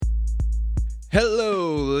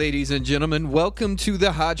Hello, ladies and gentlemen. Welcome to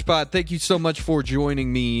the Hodgepod. Thank you so much for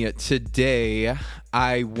joining me today.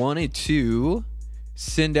 I wanted to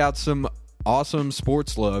send out some awesome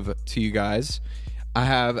sports love to you guys. I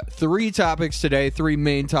have three topics today, three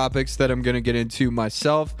main topics that I'm going to get into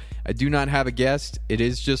myself. I do not have a guest. It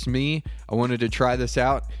is just me. I wanted to try this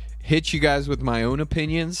out, hit you guys with my own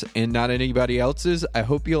opinions and not anybody else's. I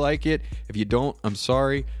hope you like it. If you don't, I'm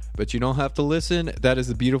sorry. But you don't have to listen. That is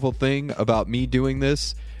the beautiful thing about me doing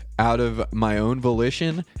this out of my own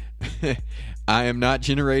volition. I am not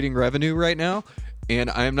generating revenue right now, and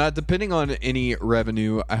I am not depending on any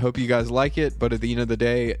revenue. I hope you guys like it, but at the end of the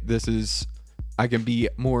day, I can be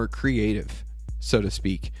more creative, so to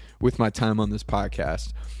speak, with my time on this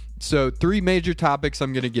podcast. So, three major topics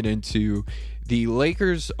I'm going to get into. The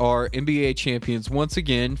Lakers are NBA champions once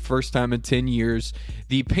again, first time in 10 years.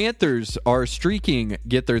 The Panthers are streaking,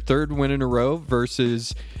 get their third win in a row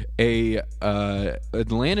versus a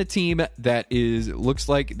Atlanta team that looks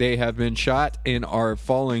like they have been shot and are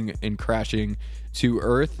falling and crashing to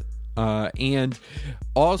earth. And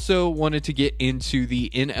also wanted to get into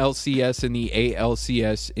the NLCS and the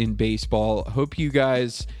ALCS in baseball. Hope you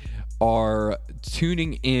guys are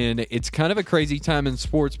tuning in. It's kind of a crazy time in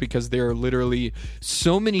sports because there are literally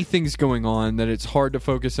so many things going on that it's hard to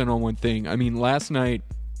focus in on one thing. I mean, last night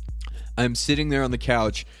I'm sitting there on the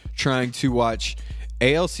couch trying to watch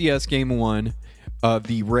ALCS Game 1 of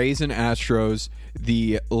the Rays and Astros,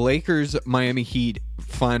 the Lakers Miami Heat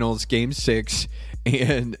Finals Game 6,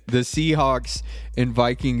 and the Seahawks and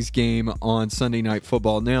Vikings game on Sunday Night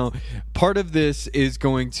Football. Now, part of this is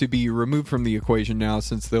going to be removed from the equation now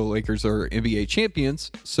since the Lakers are NBA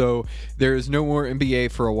champions, so there is no more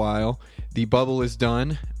NBA for a while. The bubble is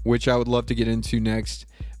done, which I would love to get into next.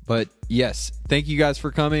 But yes, thank you guys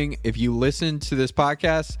for coming. If you listen to this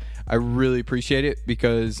podcast, I really appreciate it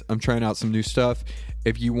because I'm trying out some new stuff.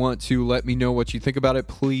 If you want to let me know what you think about it,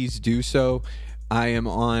 please do so. I am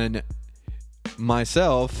on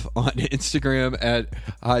myself on Instagram at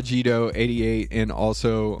Hajito88, and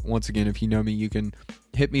also, once again, if you know me, you can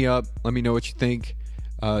hit me up, let me know what you think,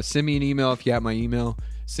 send me an email if you have my email,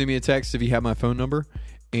 send me a text if you have my phone number,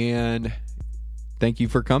 and thank you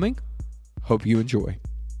for coming. Hope you enjoy.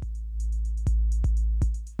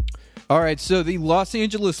 Alright, so the Los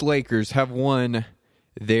Angeles Lakers have won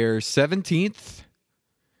their 17th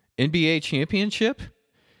NBA championship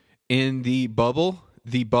in the bubble.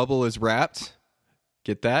 The bubble is wrapped.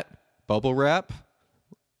 Get that? Bubble wrap.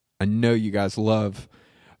 I know you guys love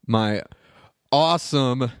my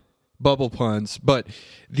awesome bubble puns, but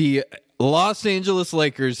the Los Angeles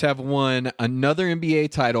Lakers have won another NBA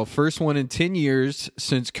title, first one in 10 years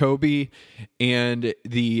since Kobe and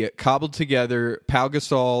the cobbled together Pau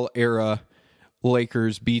Gasol era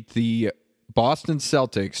Lakers beat the Boston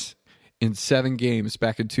Celtics in 7 games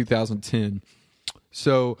back in 2010.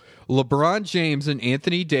 So LeBron James and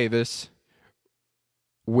Anthony Davis,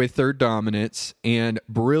 with their dominance and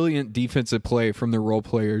brilliant defensive play from their role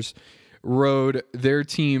players, rode their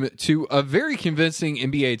team to a very convincing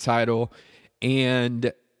NBA title.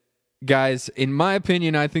 And guys, in my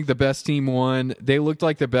opinion, I think the best team won. They looked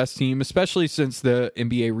like the best team, especially since the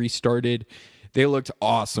NBA restarted. They looked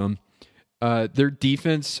awesome. Their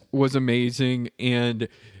defense was amazing, and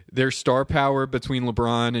their star power between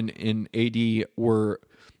LeBron and AD were,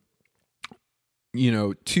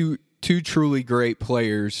 two truly great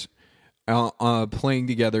players playing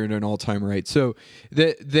together at an all-time rate. So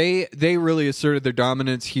they really asserted their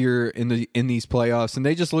dominance here in these playoffs, and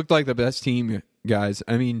they just looked like the best team, guys.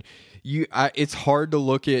 I mean, it's hard to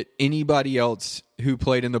look at anybody else who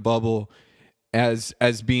played in the bubble as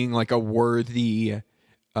being like a worthy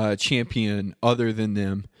champion other than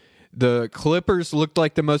them. The Clippers looked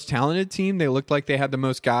like the most talented team. They looked like they had the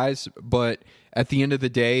most guys, but at the end of the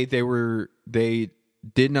day, they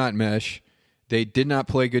did not mesh. They did not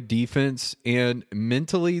play good defense, and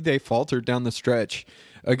mentally they faltered down the stretch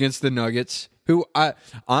against the Nuggets, who I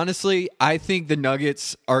think the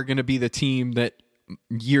Nuggets are going to be the team that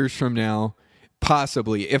years from now,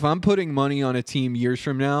 possibly, if I'm putting money on a team years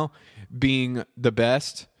from now being the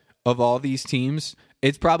best of all these teams,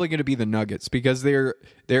 it's probably going to be the Nuggets because they're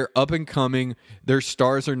up and coming. Their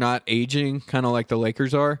stars are not aging, kind of like the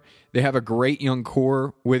Lakers are. They have a great young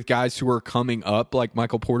core with guys who are coming up, like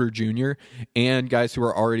Michael Porter Jr., and guys who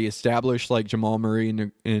are already established, like Jamal Murray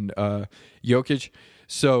and Jokic.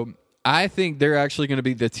 So I think they're actually going to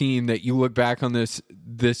be the team that you look back on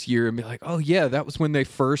this year and be like, oh, yeah, that was when they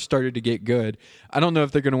first started to get good. I don't know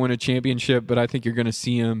if they're going to win a championship, but I think you're going to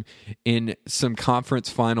see them in some conference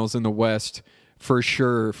finals in the West for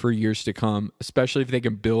sure for years to come, especially if they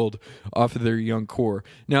can build off of their young core.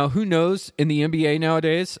 Now, who knows in the NBA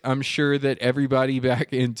nowadays? I'm sure that everybody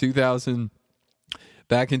back in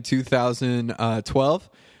 2012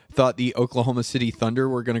 thought the Oklahoma City Thunder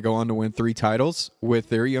were going to go on to win 3 titles with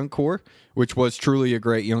their young core, which was truly a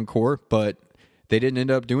great young core, but they didn't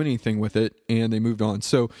end up doing anything with it, and they moved on.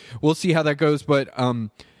 So we'll see how that goes. But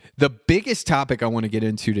the biggest topic I want to get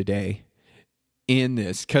into today in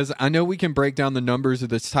this, because I know we can break down the numbers of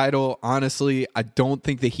this title. Honestly, I don't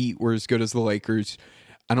think the Heat were as good as the Lakers.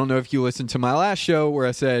 I don't know if you listened to my last show where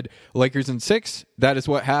I said Lakers in 6. That is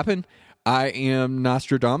what happened. I am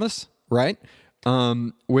Nostradamus, right?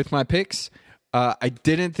 With my picks. I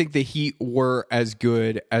didn't think the Heat were as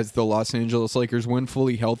good as the Los Angeles Lakers when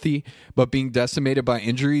fully healthy, but being decimated by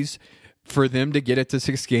injuries, for them to get it to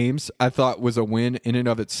 6 games, I thought was a win in and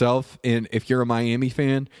of itself. And if you're a Miami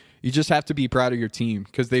fan, you just have to be proud of your team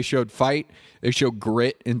because they showed fight, they showed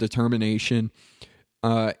grit and determination.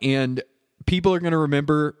 And people are going to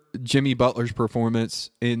remember Jimmy Butler's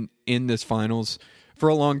performance in this finals for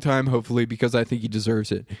a long time, hopefully, because I think he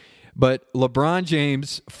deserves it. But LeBron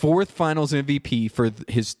James, 4th finals MVP for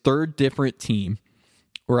his 3rd different team,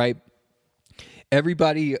 right?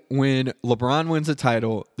 Everybody, when LeBron wins a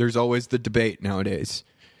title, there's always the debate nowadays.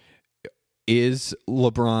 Is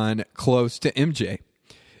LeBron close to MJ?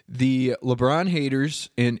 The LeBron haters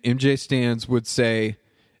and MJ stans would say,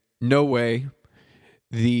 no way.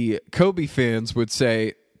 The Kobe fans would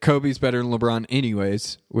say, Kobe's better than LeBron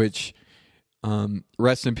anyways, which,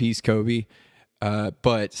 rest in peace, Kobe.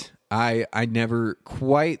 But I never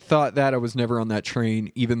quite thought that. I was never on that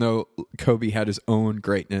train, even though Kobe had his own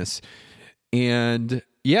greatness. And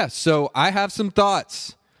yeah, so I have some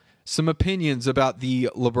thoughts, some opinions about the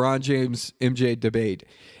LeBron James MJ debate.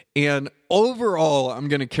 And overall, I'm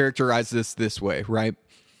going to characterize this way, right?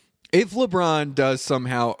 If LeBron does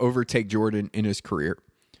somehow overtake Jordan in his career,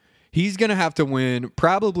 he's going to have to win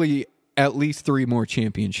probably at least 3 more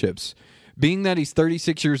championships. Being that he's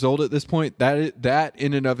 36 years old at this point, that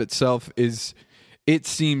in and of itself it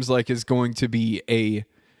seems like is going to be a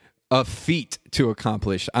feat to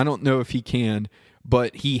accomplish. I don't know if he can,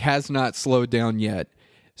 but he has not slowed down yet.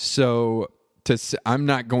 So I'm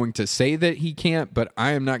not going to say that he can't, but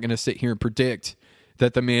I am not going to sit here and predict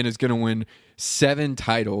that the man is going to win 7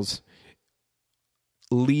 titles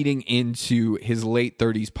leading into his late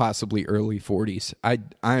 30s, possibly early 40s. I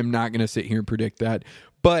am not going to sit here and predict that,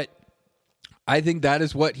 but I think that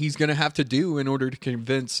is what he's going to have to do in order to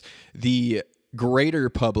convince the greater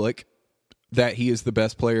public that he is the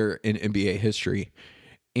best player in NBA history.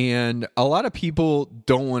 And a lot of people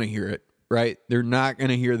don't want to hear it, right? They're not going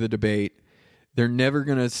to hear the debate. They're never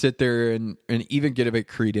going to sit there and even get a bit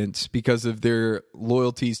credence because of their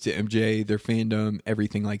loyalties to MJ, their fandom,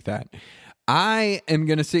 everything like that. I am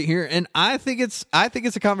going to sit here and I think it's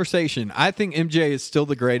a conversation. I think MJ is still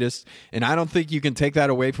the greatest, and I don't think you can take that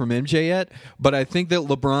away from MJ yet, but I think that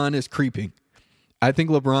LeBron is creeping. I think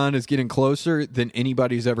LeBron is getting closer than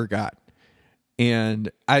anybody's ever got.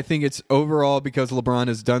 And I think it's overall because LeBron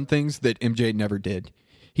has done things that MJ never did.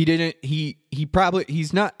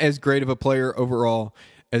 He's not as great of a player overall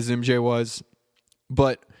as MJ was,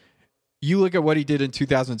 but you look at what he did in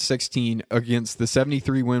 2016 against the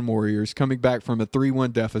 73-win Warriors, coming back from a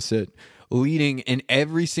 3-1 deficit, leading in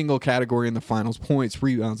every single category in the finals, points,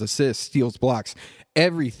 rebounds, assists, steals, blocks,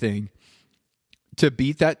 everything, to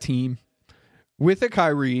beat that team with a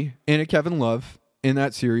Kyrie and a Kevin Love in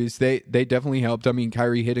that series. They definitely helped. I mean,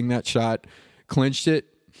 Kyrie hitting that shot clinched it,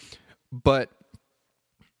 but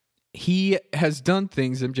he has done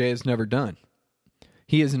things MJ has never done.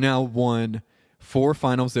 He has now won 4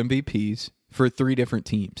 finals MVPs for 3 different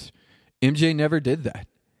teams. MJ never did that.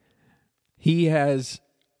 He has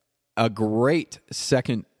a great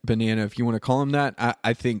second banana, if you want to call him that.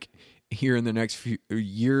 I think here in the next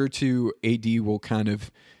year or two, AD will kind of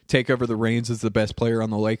take over the reins as the best player on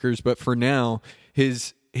the Lakers. But for now,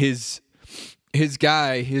 his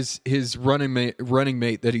guy, his running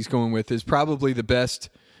mate that he's going with is probably the best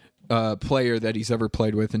player that he's ever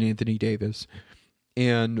played with in Anthony Davis.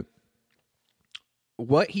 And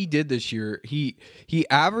what he did this year, he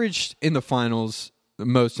averaged in the finals the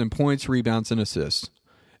most in points, rebounds, and assists.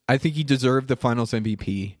 I think he deserved the finals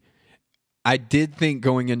MVP. I did think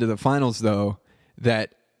going into the finals, though,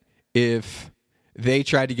 that if they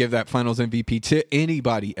tried to give that finals MVP to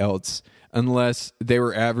anybody else, unless they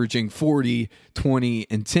were averaging 40, 20,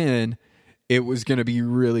 and 10, it was going to be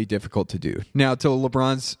really difficult to do. Now, to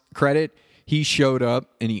LeBron's credit, he showed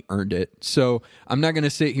up and he earned it. So I'm not going to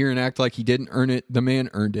sit here and act like he didn't earn it. The man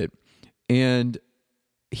earned it. And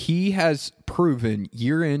he has proven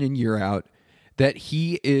year in and year out that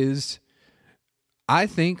he is, I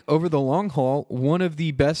think, over the long haul, one of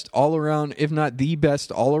the best all-around, if not the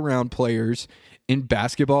best all-around players in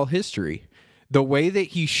basketball history. The way that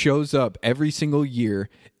he shows up every single year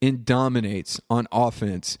and dominates on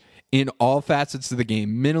offense in all facets of the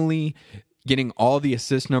game, mentally, getting all the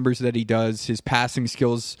assist numbers that he does, his passing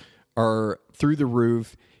skills are through the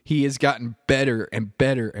roof. He has gotten better and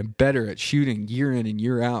better and better at shooting year in and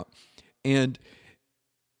year out. And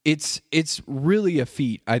it's really a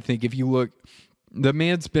feat, I think, if you look. The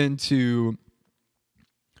man's been to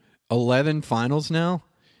 11 finals now.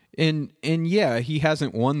 And yeah, he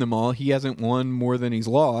hasn't won them all. He hasn't won more than he's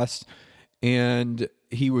lost. And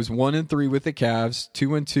he was 1-3 with the Cavs,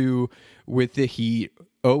 2-2 with the Heat,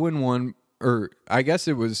 0-1, or I guess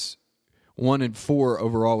it was 1-4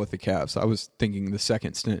 overall with the Cavs. I was thinking the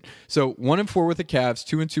second stint. So 1-4 with the Cavs,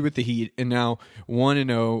 2-2 with the Heat, and now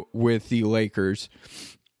 1-0 with the Lakers.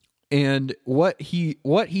 And what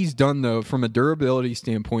he's done, though, from a durability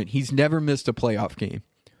standpoint, he's never missed a playoff game,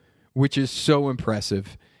 which is so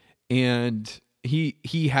impressive. And he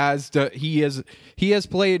has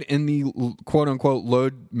played in the quote unquote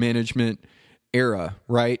load management era,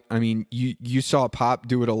 right? I mean, you saw Pop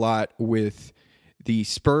do it a lot with the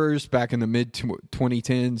Spurs back in the mid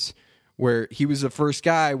 2010s, where he was the first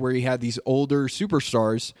guy where he had these older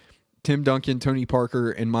superstars, Tim Duncan, Tony Parker,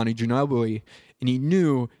 and Monty Ginobili, and he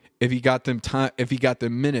knew if he got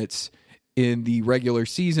them minutes in the regular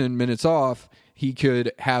season, minutes off, he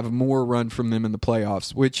could have more run from them in the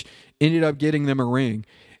playoffs, which ended up getting them a ring.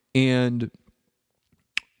 And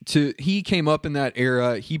he came up in that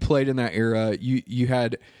era. He played in that era. You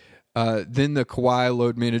had then the Kawhi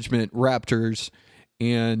load management Raptors,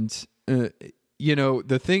 and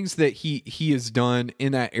the things that he has done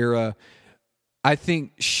in that era, I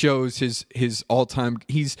think shows his all-time.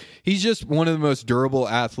 He's just one of the most durable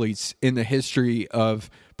athletes in the history of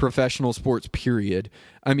professional sports, period.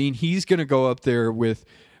 I mean, he's going to go up there with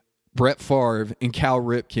Brett Favre and Cal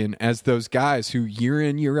Ripken as those guys who year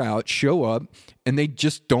in, year out show up and they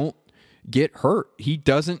just don't get hurt. He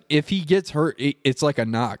doesn't. If he gets hurt, it's like a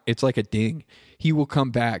knock. It's like a ding. He will come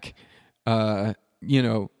back,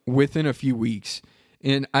 within a few weeks.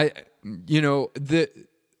 And the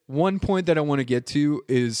one point that I want to get to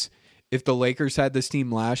is if the Lakers had this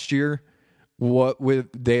team last year, what would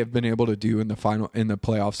they have been able to do in the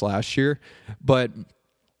playoffs last year? But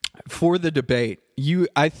for the debate,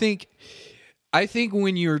 I think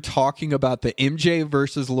when you're talking about the MJ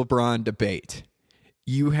versus LeBron debate,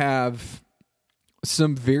 you have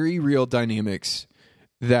some very real dynamics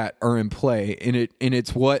that are in play, and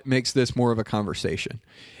it's what makes this more of a conversation.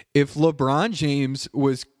 If LeBron James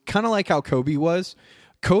was kind of like how Kobe was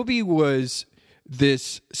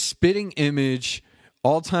this spitting image,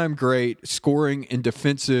 all-time great scoring and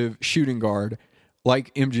defensive shooting guard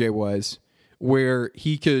like MJ was, where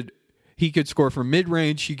he could score from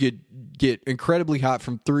mid-range, he could get incredibly hot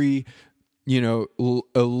from three,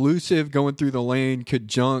 elusive going through the lane, could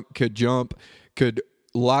jump, could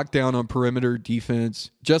lock down on perimeter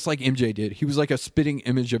defense, just like MJ did. He was like a spitting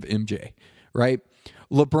image of MJ, right?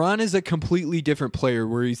 LeBron is a completely different player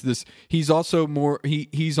where he's also more,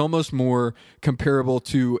 he's almost more comparable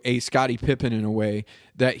to a Scottie Pippen in a way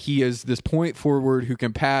that he is this point forward who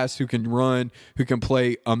can pass, who can run, who can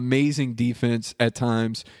play amazing defense at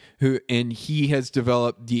times, and he has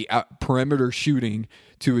developed the perimeter shooting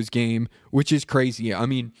to his game, which is crazy. I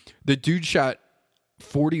mean, the dude shot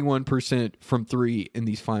 41% from three in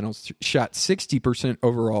these finals, shot 60%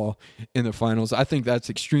 overall in the finals. I think that's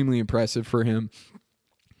extremely impressive for him.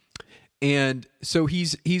 And so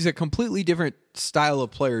he's a completely different style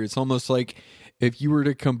of player. It's almost like if you were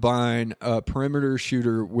to combine a perimeter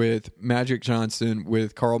shooter with Magic Johnson,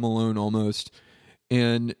 with Karl Malone almost,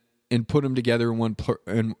 and put them together in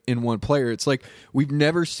one player. It's like we've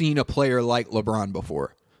never seen a player like LeBron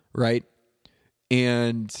before, right?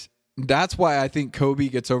 And that's why I think Kobe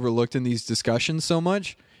gets overlooked in these discussions so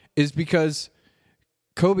much, is because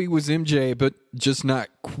Kobe was MJ, but just not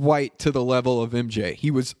quite to the level of MJ.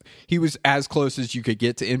 He was as close as you could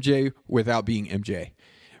get to MJ without being MJ,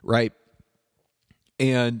 right?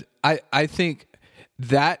 And I think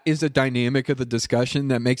that is a dynamic of the discussion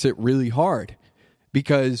that makes it really hard,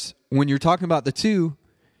 because when you're talking about the two,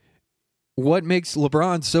 what makes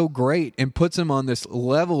LeBron so great and puts him on this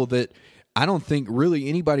level that I don't think really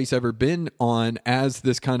anybody's ever been on as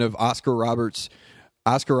this kind of Oscar Robertson,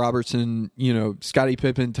 Scottie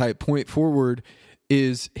Pippen type point forward,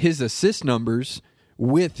 is his assist numbers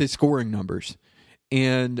with his scoring numbers.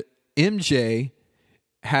 And MJ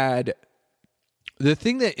had the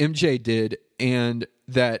thing that MJ did, and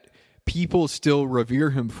that people still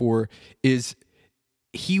revere him for, is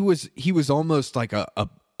he was almost like a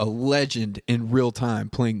legend in real time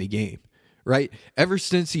playing the game, right? Ever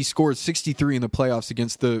since he scored 63 in the playoffs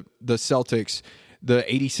against the Celtics, the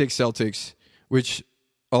 86 Celtics, which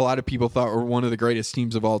a lot of people thought were one of the greatest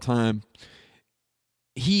teams of all time,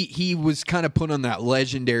 he was kind of put on that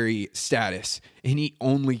legendary status, and he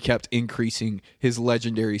only kept increasing his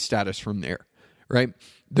legendary status from there, right?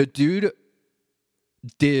 The dude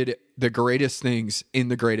did the greatest things in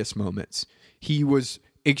the greatest moments. He was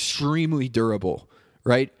extremely durable,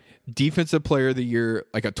 right? Defensive player of the year,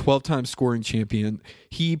 like a 12-time scoring champion.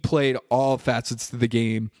 He played all facets of the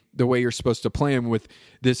game the way you're supposed to play him, with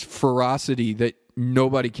this ferocity that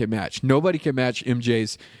nobody can match. Nobody can match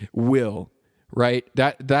MJ's will, right?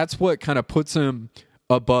 That's what kind of puts him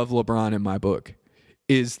above LeBron in my book,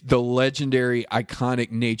 is the legendary,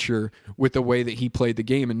 iconic nature with the way that he played the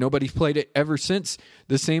game. And nobody's played it ever since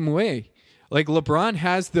the same way. Like, LeBron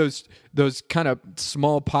has those kind of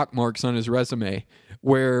small pockmarks on his resume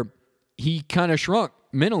where he kind of shrunk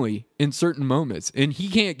mentally in certain moments, and he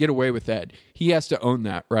can't get away with that. He has to own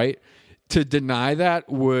that, right? To deny that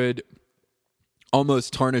would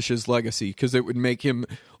almost tarnish his legacy, because it would make him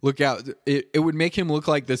look out. It would make him look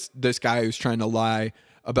like this guy who's trying to lie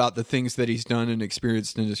about the things that he's done and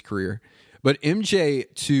experienced in his career. But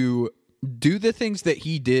MJ, to do the things that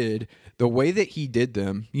he did, the way that he did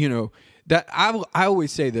them, that I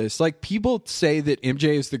always say this, like, people say that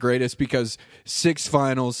MJ is the greatest because 6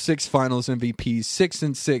 finals MVPs,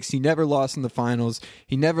 6-6. He never lost in the finals.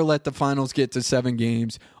 He never let the finals get to 7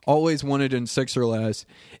 games, always won it in 6 or less.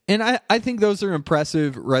 And I think those are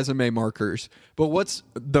impressive resume markers. But what's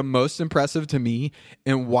the most impressive to me,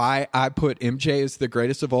 and why I put MJ as the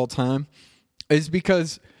greatest of all time, is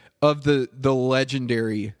because of the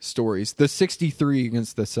legendary stories. The 63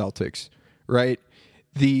 against the Celtics, right?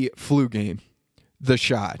 The flu game, the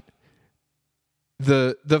shot,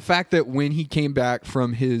 the fact that when he came back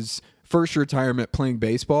from his first retirement playing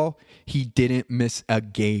baseball, he didn't miss a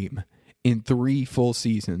game in 3 full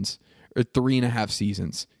seasons, or 3.5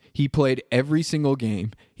 seasons. He played every single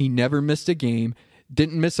game. He never missed a game,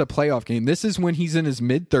 didn't miss a playoff game. This is when he's in his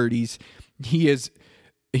mid-30s.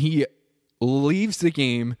 He leaves the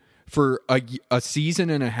game for a season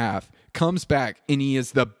and a half, comes back, and he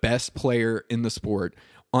is the best player in the sport,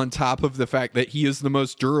 on top of the fact that he is the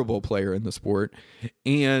most durable player in the sport,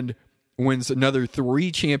 and wins another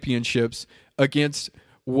 3 championships against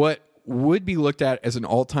what would be looked at as an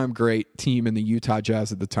all-time great team in the Utah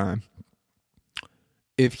Jazz at the time,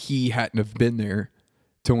 if he hadn't have been there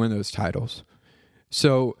to win those titles.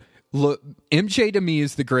 So, look, MJ to me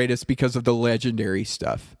is the greatest because of the legendary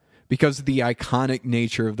stuff, because of the iconic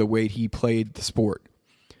nature of the way he played the sport.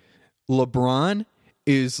 LeBron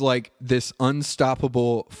is like this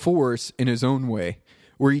unstoppable force in his own way,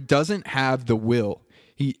 where he doesn't have the will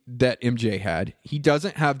that MJ had. He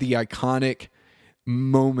doesn't have the iconic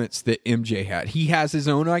moments that MJ had. He has his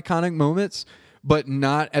own iconic moments, but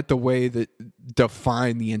not at the way that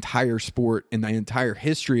define the entire sport and the entire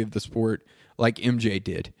history of the sport like MJ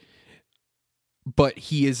did. But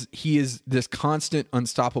he is this constant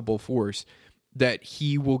unstoppable force that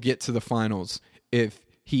he will get to the finals if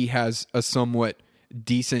he has a somewhat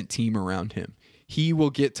decent team around him. He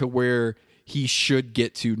will get to where he should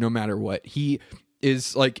get to no matter what. He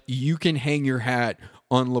is like, you can hang your hat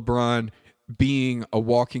on LeBron being a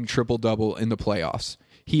walking triple-double in the playoffs.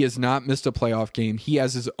 He has not missed a playoff game. He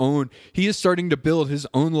has his own, he is starting to build his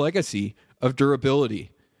own legacy of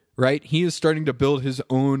durability, right? He is starting to build his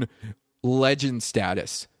own legend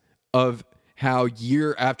status of how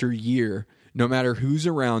year after year, no matter who's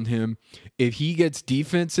around him, if he gets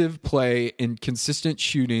defensive play and consistent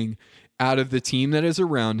shooting out of the team that is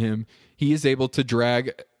around him, he is able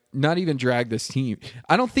to not even drag this team.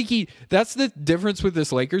 I don't think that's the difference with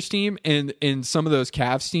this Lakers team and some of those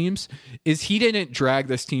Cavs teams, is he didn't drag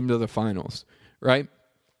this team to the finals, right?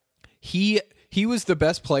 He was the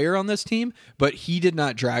best player on this team, but he did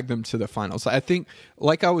not drag them to the finals. I think,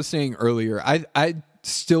 like I was saying earlier, I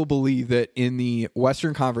still believe that in the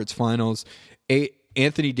Western Conference Finals,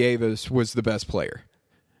 Anthony Davis was the best player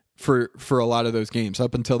for a lot of those games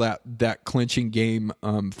up until that clinching game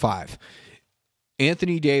 5.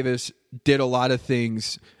 Anthony Davis did a lot of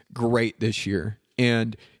things great this year,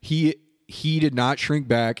 and he did not shrink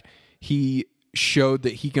back. He showed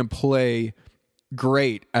that he can play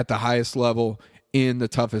great at the highest level in the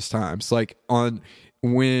toughest times. Like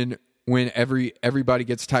when everybody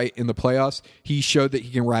gets tight in the playoffs, he showed that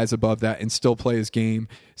he can rise above that and still play his game,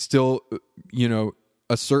 still,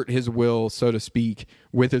 assert his will, so to speak,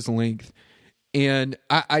 with his length. And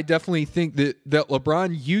I definitely think that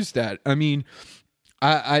LeBron used that. I mean,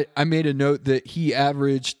 I made a note that he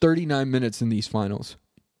averaged 39 minutes in these finals.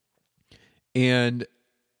 And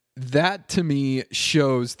that to me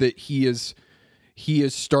shows that he is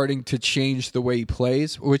starting to change the way he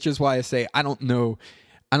plays, which is why I say I don't know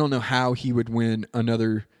how he would win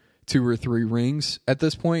another 2 or 3 rings at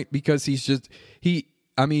this point, because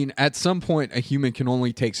at some point a human can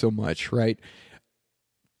only take so much, right?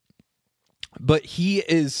 But he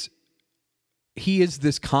is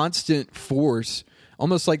this constant force,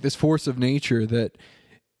 almost like this force of nature, that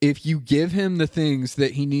if you give him the things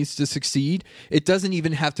that he needs to succeed, it doesn't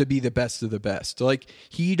even have to be the best of the best. Like,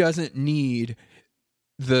 he doesn't need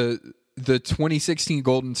the 2016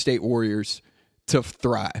 Golden State Warriors to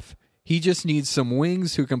thrive. He just needs some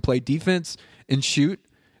wings who can play defense and shoot,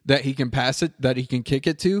 that he can pass it, that he can kick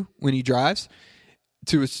it to when he drives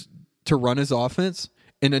to run his offense,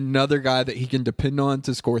 and another guy that he can depend on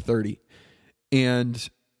to score 30. And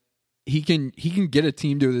he can get a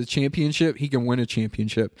team to the championship. He can win a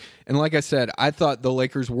championship. And like I said, I thought the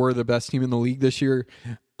Lakers were the best team in the league this year.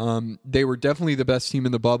 They were definitely the best team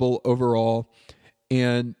in the bubble overall.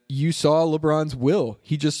 And you saw LeBron's will.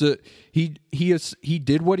 He just he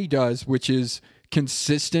did what he does, which is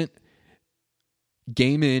consistent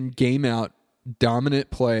game in, game out, dominant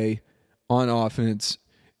play on offense.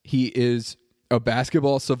 He is a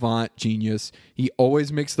basketball savant genius. He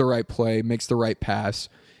always makes the right play, makes the right pass.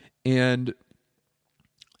 And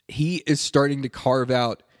he is starting to carve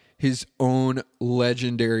out his own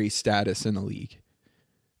legendary status in the league,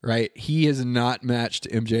 right? He has not matched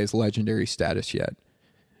MJ's legendary status yet.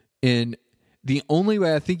 And the only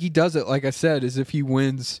way I think he does it, like I said, is if he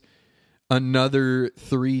wins another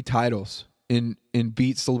 3 titles and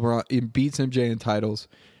beats LeBron, and beats MJ in titles.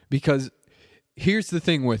 Because here's the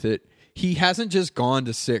thing with it. He hasn't just gone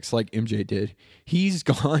to 6 like MJ did. He's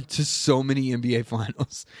gone to so many NBA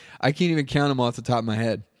finals. I can't even count them off the top of my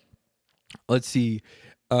head. Let's see.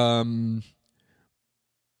 Yeah,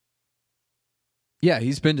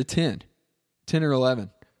 he's been to 10 or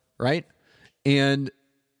 11, right? And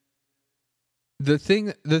the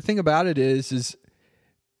thing about it is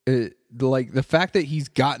like the fact that he's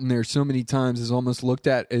gotten there so many times is almost looked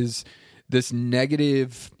at as this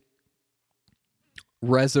negative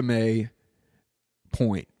resume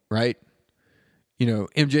point, right? You know,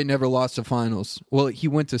 MJ never lost to finals. Well, he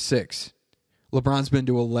went to 6. LeBron's been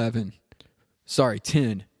to 11. Sorry,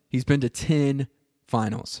 10. He's been to 10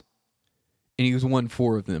 finals. And he's won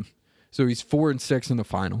 4 of them. So he's 4 and 6 in the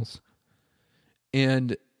finals.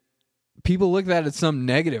 And people look at that as some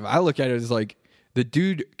negative. I look at it as like the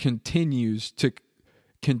dude continues to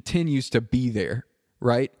be there,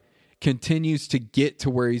 right? Continues to get to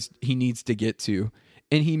where he needs to get to.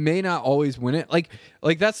 And he may not always win it. Like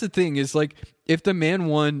that's the thing, is like if the man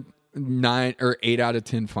won 9 or 8 out of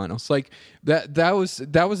 10 finals, like that was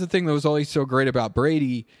the thing that was always so great about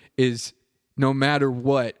Brady, is no matter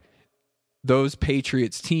what, those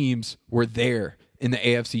Patriots teams were there in the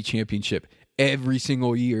AFC Championship every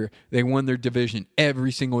single year. They won their division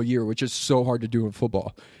every single year, which is so hard to do in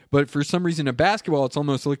football. But for some reason in basketball, it's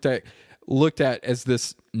almost looked at as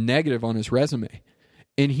this negative on his resume.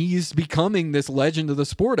 And he's becoming this legend of the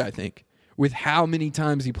sport, I think, with how many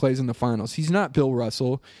times he plays in the finals. He's not Bill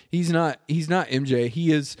Russell. He's not MJ.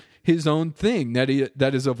 He is his own thing that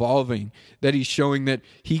is evolving, that he's showing that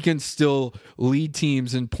he can still lead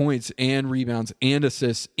teams in points and rebounds and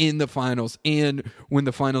assists in the finals and win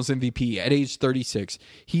the finals MVP at age 36.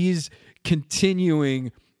 He's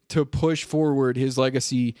continuing to push forward his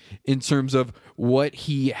legacy in terms of what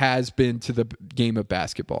he has been to the game of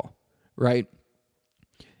basketball, right?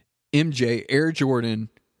 MJ, Air Jordan,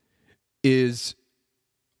 is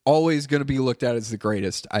always going to be looked at as the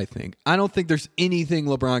greatest, I think. I don't think there's anything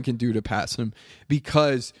LeBron can do to pass him,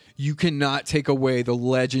 because you cannot take away the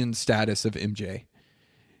legend status of MJ.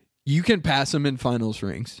 You can pass him in finals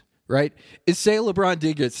rings, right? Say LeBron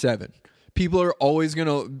did get 7. People are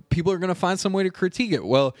going to find some way to critique it.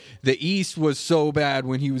 Well, the East was so bad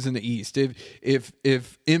when he was in the East. If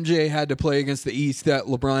MJ had to play against the East that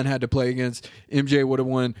LeBron had to play against, MJ would have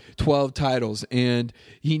won 12 titles, and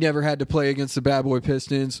he never had to play against the Bad Boy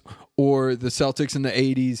Pistons or the Celtics in the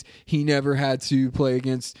 80s. He never had to play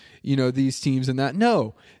against, these teams and that.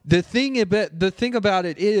 No. The thing about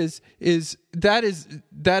it is that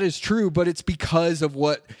is true, but it's because of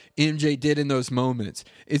what MJ did in those moments.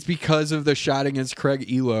 It's because of the shot against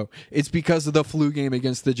Craig Elo. It's because of the flu game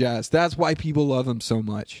against the Jazz. That's why people love him so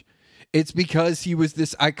much. It's because he was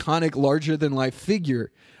this iconic, larger-than-life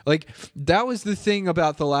figure. Like, that was the thing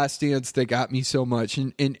about The Last Dance that got me so much.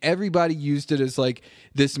 And everybody used it as, like,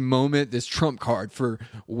 this moment, this trump card for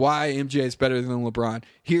why MJ is better than LeBron.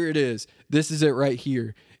 Here it is. This is it right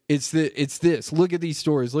here. It's this. Look at these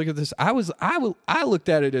stories. Look at this. I looked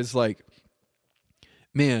at it as, like,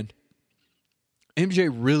 man, MJ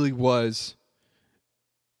really was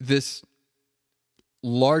this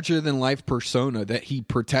larger-than-life persona that he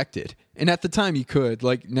protected. And at the time you could.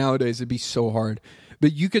 Like, nowadays it'd be so hard.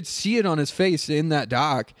 But you could see it on his face in that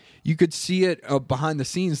doc. You could see it behind the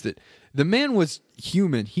scenes that the man was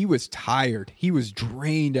human. He was tired. He was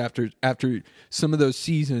drained after some of those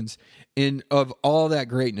seasons and of all that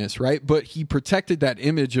greatness, right? But he protected that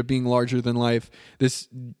image of being larger than life, this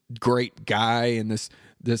great guy and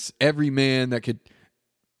this everyman that could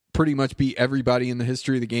pretty much beat everybody in the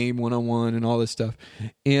history of the game one-on-one and all this stuff.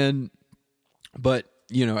 But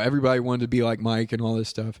everybody wanted to be like Mike and all this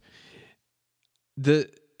stuff.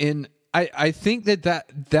 I think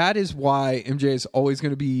that is why MJ is always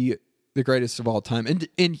going to be the greatest of all time.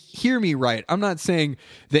 And hear me right. I'm not saying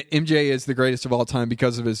that MJ is the greatest of all time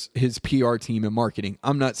because of his PR team and marketing.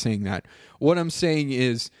 I'm not saying that. What I'm saying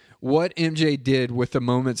is what MJ did with the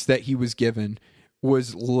moments that he was given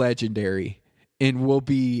was legendary and will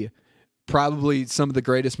be probably some of the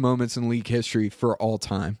greatest moments in league history for all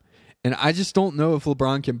time. And I just don't know if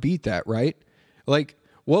LeBron can beat that, right? Like,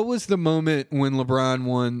 what was the moment when LeBron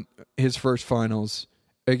won his first finals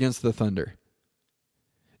against the Thunder?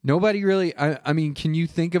 Nobody really, I mean, can you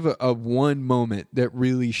think of a one moment that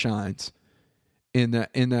really shines in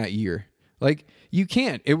that year? Like, you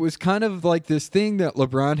can't. It was kind of like this thing that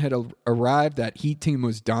LeBron had arrived, that Heat team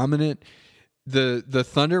was dominant. The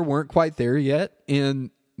Thunder weren't quite there yet, and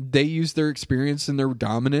they used their experience and their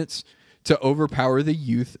dominance to overpower the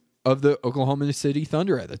youth of the Oklahoma City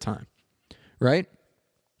Thunder at the time, right?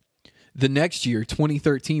 The next year,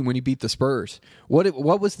 2013, when he beat the Spurs, what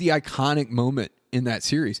was the iconic moment in that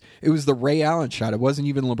series? It was the Ray Allen shot. It wasn't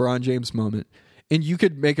even LeBron James' moment. And you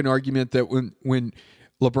could make an argument that when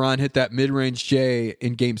LeBron hit that mid-range J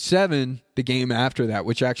in Game 7, the game after that,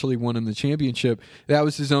 which actually won him the championship, that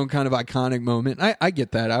was his own kind of iconic moment. I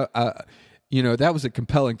get that. That was a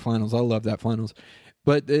compelling finals. I love that finals.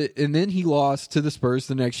 But and then he lost to the Spurs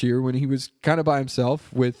the next year when he was kind of by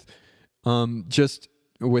himself with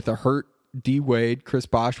a hurt D Wade. Chris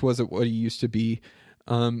Bosh wasn't what he used to be.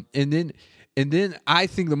 And then I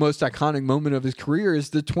think the most iconic moment of his career is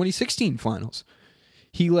the 2016 finals.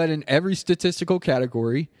 He led in every statistical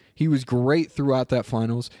category. He was great throughout that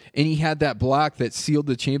finals, and he had that block that sealed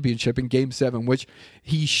the championship in Game 7, which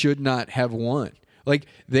he should not have won. Like,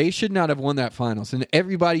 they should not have won that finals. And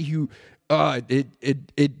everybody who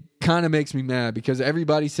it kind of makes me mad because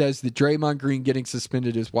everybody says that Draymond Green getting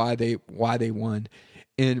suspended is why they won.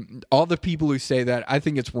 And all the people who say that, I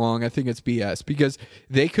think it's wrong. I think it's BS because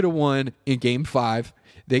they could have won in Game 5.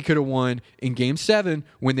 They could have won in Game 7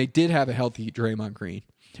 when they did have a healthy Draymond Green.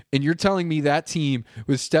 And you're telling me that team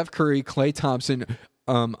with Steph Curry, Klay Thompson,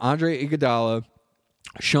 Andre Iguodala,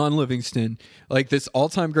 Sean Livingston, like this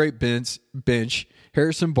all-time great bench,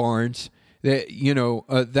 Harrison Barnes,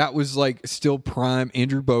 that was like still prime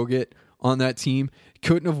Andrew Bogut on that team,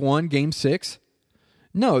 couldn't have won Game 6?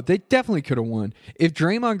 No, they definitely could have won. If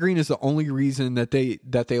Draymond Green is the only reason that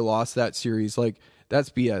they lost that series, like, that's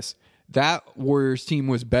BS. That Warriors team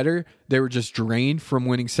was better. They were just drained from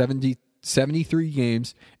winning 73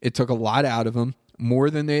 games. It took a lot out of them, more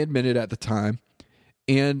than they admitted at the time.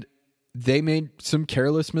 And they made some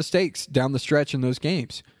careless mistakes down the stretch in those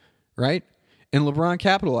games, right? And LeBron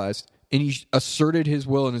capitalized, and he asserted his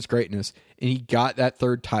will and his greatness, and he got that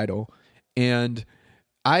third title. And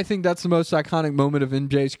I think that's the most iconic moment of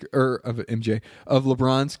of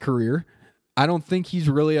LeBron's career. I don't think he's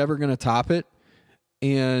really ever going to top it.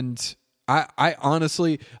 And I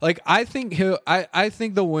honestly, like, I think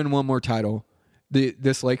they'll win one more title.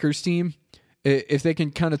 This Lakers team, if they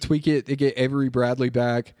can kind of tweak it, they get Avery Bradley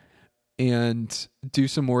back and do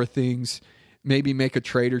some more things. Maybe make a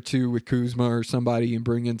trade or two with Kuzma or somebody and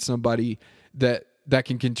bring in somebody that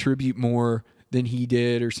can contribute more than he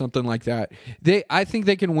did or something like that. I think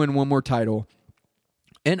they can win one more title.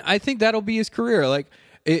 And I think that'll be his career. Like,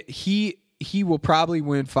 he will probably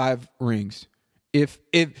win 5 rings. If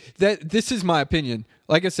this is my opinion.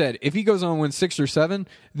 Like I said, if he goes on and wins 6 or 7,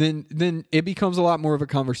 then it becomes a lot more of a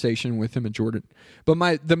conversation with him and Jordan.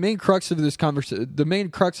 But the main crux of this conversation, the main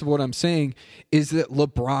crux of what I'm saying is that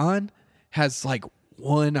LeBron has like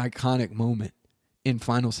one iconic moment in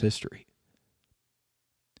finals history.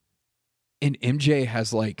 And MJ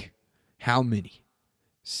has like how many?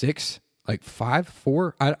 6, like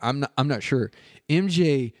 5'4"? I'm not sure.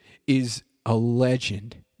 MJ is a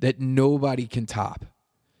legend that nobody can top.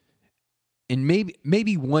 And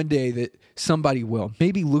maybe one day that somebody will.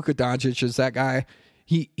 Maybe Luka Doncic is that guy.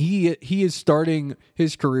 He is starting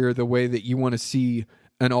his career the way that you want to see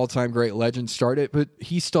an all-time great legend start it, but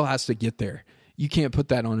he still has to get there. You can't put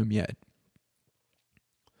that on him yet.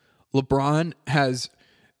 LeBron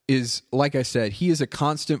is like I said, he is a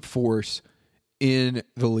constant force in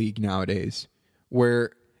the league nowadays,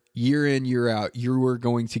 where year in, year out, you are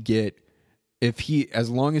going to get, as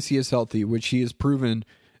long as he is healthy, which he has proven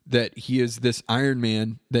that he is this Iron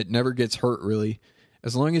Man that never gets hurt really.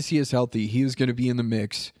 As long as he is healthy, he is going to be in the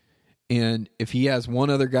mix. And if he has one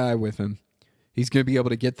other guy with him, he's going to be able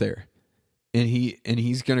to get there. And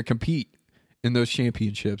he's going to compete in those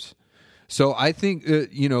championships. So I think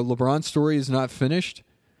LeBron's story is not finished.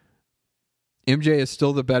 MJ is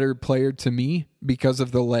still the better player to me because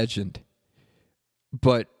of the legend.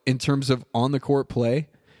 But in terms of on the court play,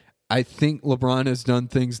 I think LeBron has done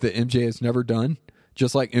things that MJ has never done,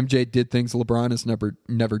 just like MJ did things LeBron has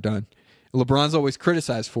never done. LeBron's always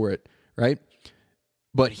criticized for it, right?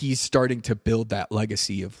 But he's starting to build that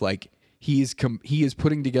legacy of like he is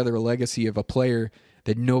putting together a legacy of a player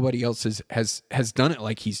that nobody else has done it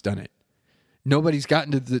like he's done it. Nobody's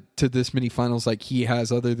gotten to this many finals like he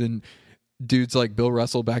has, other than dudes like Bill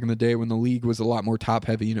Russell back in the day when the league was a lot more top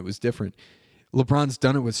heavy and it was different. LeBron's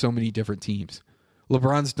done it with so many different teams.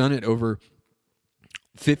 LeBron's done it over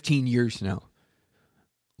 15 years now.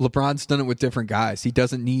 LeBron's done it with different guys. He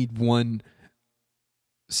doesn't need one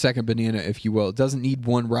second banana, if you will. It doesn't need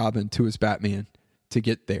one Robin to his Batman to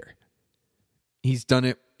get there. He's done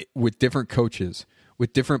it with different coaches,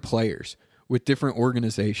 with different players, with different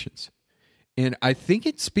organizations. And I think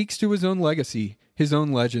it speaks to his own legacy, his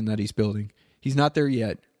own legend that he's building. He's not there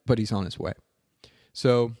yet, but he's on his way.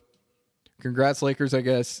 So, congrats, Lakers, I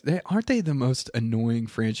guess. Aren't they the most annoying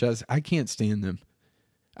franchise? I can't stand them.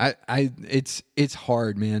 It's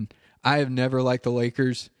hard, man. I have never liked the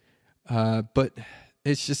Lakers, but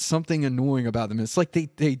it's just something annoying about them. It's like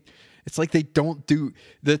they don't do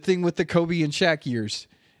the thing with the Kobe and Shaq years.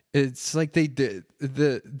 It's like they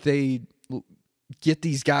get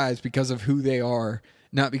these guys because of who they are,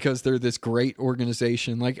 not because they're this great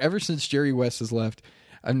organization. Like ever since Jerry West has left,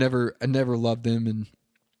 I never loved them, and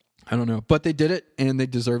I don't know, but they did it and they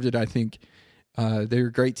deserved it. I think they're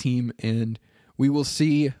a great team, and we will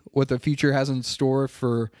see what the future has in store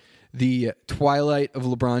for the twilight of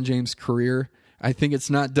LeBron James' career. I think it's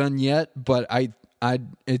not done yet, but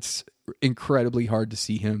it's incredibly hard to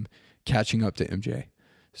see him catching up to MJ.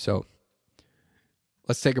 So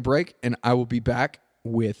let's take a break, and I will be back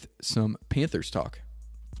with some Panthers talk.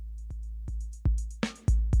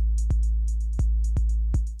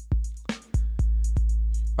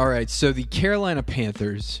 All right, so the Carolina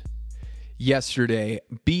Panthers yesterday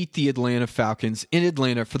beat the Atlanta Falcons in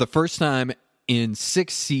Atlanta for the first time in 5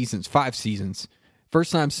 seasons.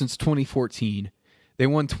 First time since 2014. They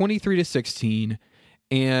won 23-16,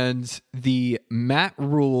 and the Matt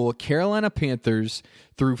Rhule Carolina Panthers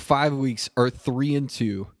through 5 weeks are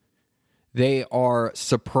 3-2. They are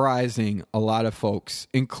surprising a lot of folks,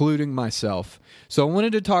 including myself. So I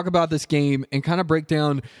wanted to talk about this game and kind of break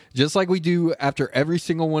down, just like we do after every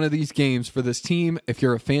single one of these games for this team. If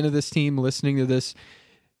you're a fan of this team listening to this,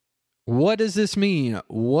 what does this mean?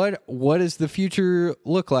 What does the future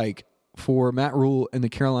look like for Matt Rhule and the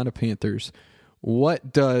Carolina Panthers?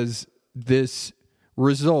 What does this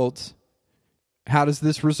result, how does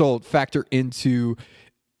this result factor into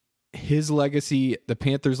his legacy, the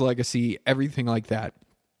Panthers' legacy, everything like that?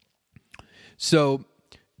 So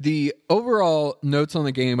the overall notes on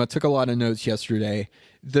the game, I took a lot of notes yesterday.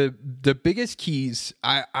 The biggest keys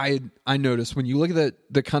I noticed when you look at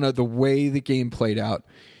the kind of the way the game played out,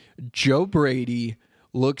 Joe Brady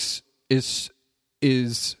is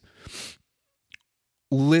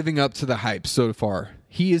living up to the hype so far.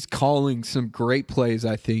 He is calling some great plays,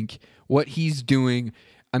 I think. What he's doing,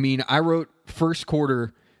 I mean, I wrote first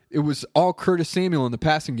quarter, it was all Curtis Samuel in the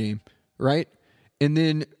passing game, right? And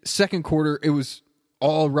then second quarter, it was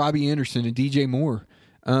all Robbie Anderson and DJ Moore.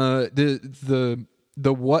 The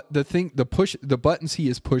buttons he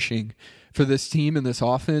is pushing for this team and this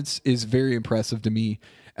offense is very impressive to me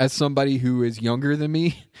as somebody who is younger than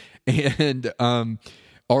me and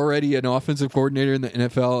already an offensive coordinator in the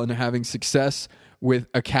NFL and having success with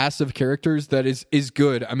a cast of characters that is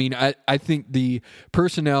good. I mean, I think the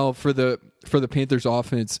personnel for the Panthers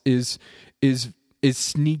offense is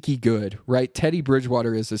sneaky good, right? Teddy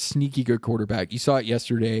Bridgewater is a sneaky good quarterback. You saw it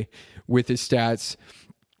yesterday with his stats.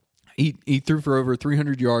 He threw for over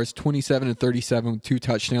 300 yards, 27 and 37 with 2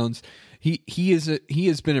 touchdowns. He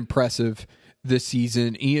has been impressive this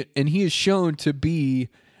season. He has shown to be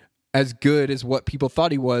as good as what people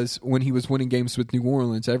thought he was when he was winning games with New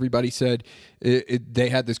Orleans. Everybody said they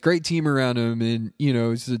had this great team around him, and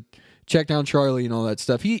it's a check down Charlie and all that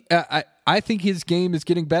stuff. I think his game is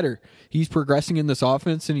getting better. He's progressing in this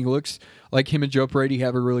offense, and he looks like him and Joe Brady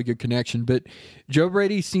have a really good connection. But Joe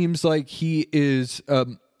Brady seems like he is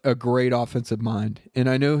a great offensive mind, and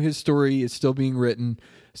I know his story is still being written,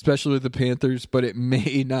 especially with the Panthers, but it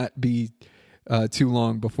may not be too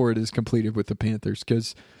long before it is completed with the Panthers,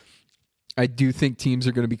 because I do think teams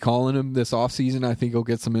are going to be calling him this offseason. I think he'll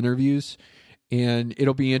get some interviews, and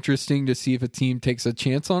it'll be interesting to see if a team takes a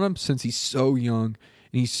chance on him, since he's so young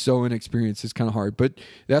and he's so inexperienced. It's kind of hard. But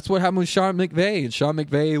that's what happened with Sean McVay, and Sean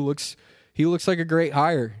McVay looks like a great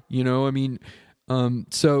hire.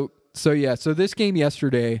 So this game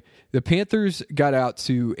yesterday, the Panthers got out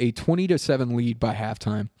to a 20-7 lead by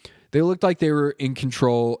halftime. They looked like they were in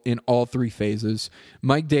control in all 3 phases.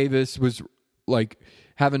 Mike Davis was like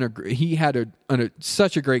he had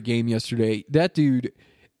such a great game yesterday. That dude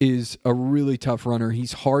is a really tough runner.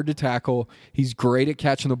 He's hard to tackle. He's great at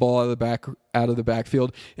catching the ball out of the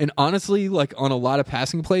backfield. And honestly, like on a lot of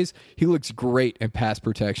passing plays, he looks great at pass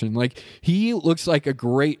protection. Like he looks like a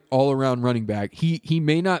great all-around running back. He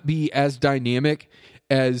may not be as dynamic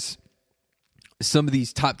as some of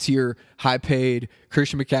these top-tier, high-paid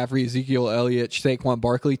Christian McCaffrey, Ezekiel Elliott, Saquon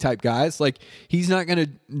Barkley type guys. Like, he's not going to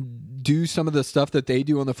do some of the stuff that they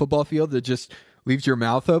do on the football field that just leaves your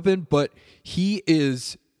mouth open, but he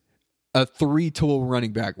is a 3-tool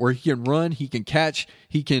running back where he can run, he can catch,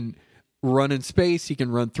 he can run in space, he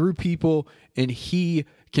can run through people, and he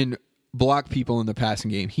can block people in the passing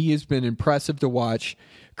game. He has been impressive to watch.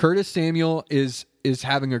 Curtis Samuel is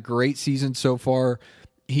having a great season so far.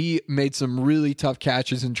 He made some really tough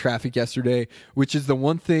catches in traffic yesterday, which is the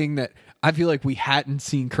one thing that I feel like we hadn't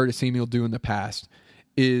seen Curtis Samuel do in the past,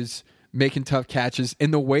 is making tough catches.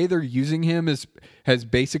 And the way they're using him has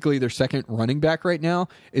basically their second running back right now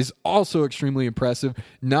is also extremely impressive.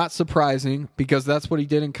 Not surprising, because that's what he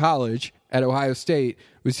did in college at Ohio State,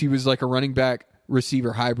 was he was like a running back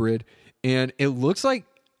receiver hybrid. And it looks like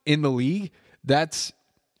in the league, that's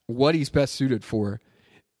what he's best suited for.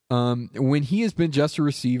 When he has been just a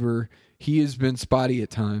receiver, he has been spotty at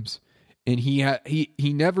times, and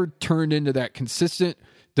he never turned into that consistent,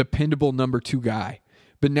 dependable number 2 guy.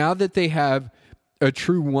 But now that they have a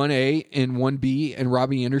true 1A and 1B and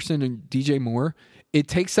Robbie Anderson and DJ Moore, it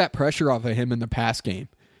takes that pressure off of him in the pass game,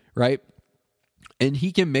 right? And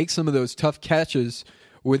he can make some of those tough catches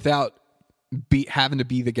without having to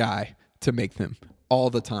be the guy to make them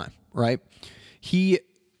all the time, right? He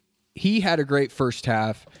had a great first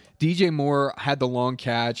half. DJ Moore had the long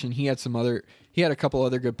catch, and he had a couple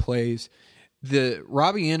other good plays. The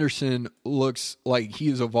Robbie Anderson looks like he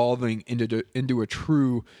is evolving into a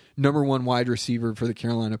true number 1 wide receiver for the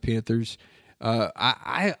Carolina Panthers.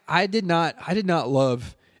 I did not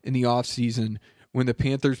love in the offseason when the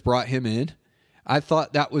Panthers brought him in. I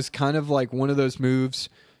thought that was kind of like one of those moves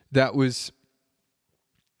that was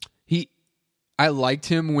I liked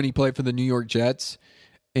him when he played for the New York Jets.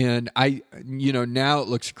 And now it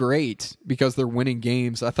looks great because they're winning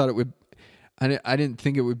games. I didn't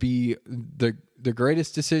think it would be the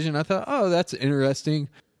greatest decision. I thought, oh, that's interesting.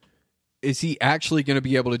 Is he actually going to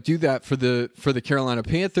be able to do that for the Carolina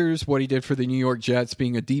Panthers? What he did for the New York Jets,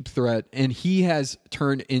 being a deep threat, and he has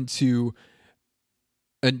turned into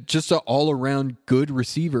just an all-around good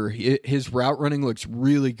receiver. His route running looks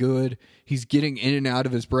really good. He's getting in and out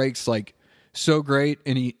of his breaks like so great,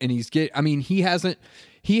 and he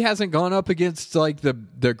hasn't gone up against like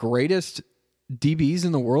the greatest DBs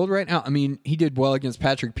in the world right now. I mean, he did well against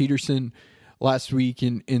Patrick Peterson last week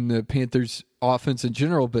in the Panthers offense in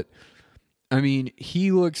general, but I mean,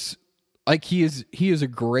 he looks like he is a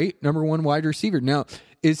great number 1 wide receiver. Now,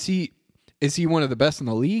 is he one of the best in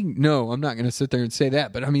the league? No, I'm not going to sit there and say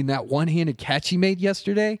that, but I mean, that one-handed catch he made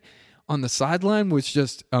yesterday on the sideline was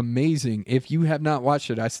just amazing. If you have not watched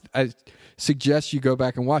it, I suggest you go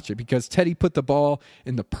back and watch it, because Teddy put the ball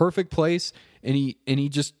in the perfect place, and he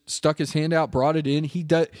just stuck his hand out, brought it in. He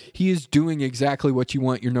is doing exactly what you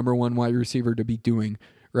want your number 1 wide receiver to be doing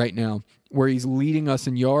right now, where he's leading us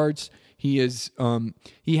in yards. He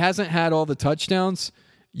hasn't had all the touchdowns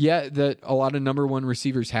yet that a lot of number 1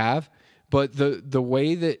 receivers have, but the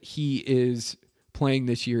way that he is playing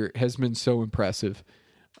this year has been so impressive.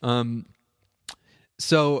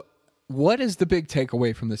 So what is the big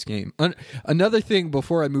takeaway from this game? Another thing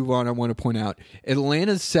before I move on, I want to point out,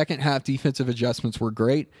 Atlanta's second half defensive adjustments were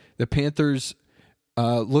great. The Panthers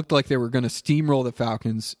looked like they were going to steamroll the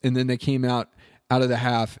Falcons, and then they came out of the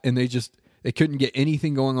half, and they couldn't get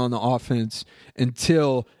anything going on the offense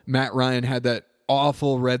until Matt Ryan had that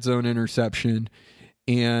awful red zone interception,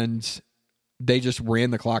 and they just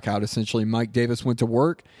ran the clock out, essentially. Mike Davis went to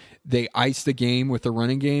work. They iced the game with the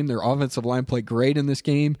running game. Their offensive line played great in this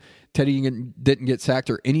game. Teddy didn't get sacked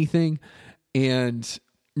or anything. And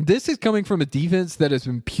this is coming from a defense that has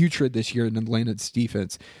been putrid this year in Atlanta's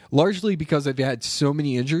defense, largely because they've had so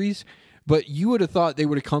many injuries. But you would have thought they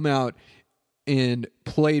would have come out and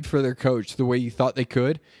played for their coach the way you thought they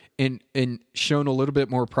could, and shown a little bit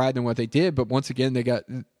more pride than what they did. But once again, they got,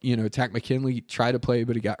 Tack McKinley tried to play,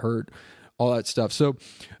 but he got hurt, all that stuff. So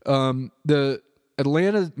the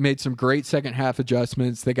Atlanta made some great second half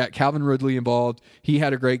adjustments. They got Calvin Ridley involved. He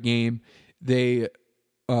had a great game. They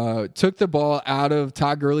took the ball out of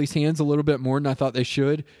Todd Gurley's hands a little bit more than I thought they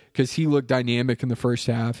should, because he looked dynamic in the first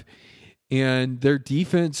half. And their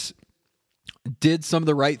defense did some of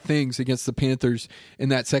the right things against the Panthers in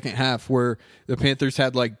that second half, where the Panthers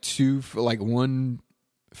had one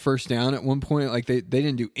first down at one point. Like they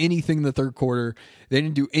didn't do anything in the third quarter. They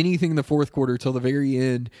didn't do anything in the fourth quarter till the very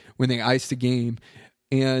end when they iced the game.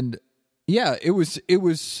 And yeah, it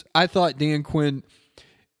was I thought Dan Quinn,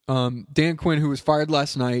 who was fired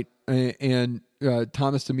last night, and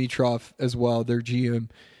Thomas Dimitroff as well, their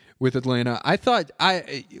GM with Atlanta. I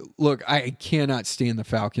cannot stand the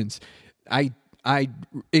Falcons. I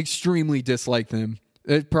extremely dislike them.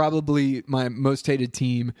 It's probably my most hated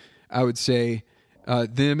team, I would say,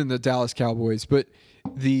 them and the Dallas Cowboys. But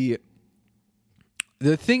the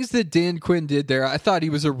things that Dan Quinn did there, I thought he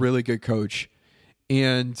was a really good coach.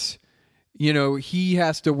 And, he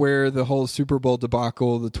has to wear the whole Super Bowl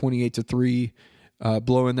debacle, the 28-3,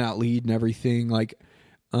 blowing that lead and everything. Like,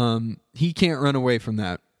 he can't run away from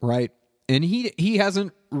that, right? And he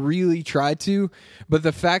hasn't really tried to, but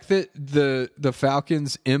the fact that the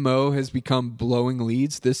Falcons' MO has become blowing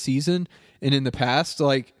leads this season and in the past,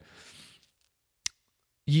 like,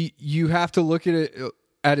 you have to look at it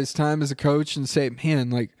at his time as a coach and say, man,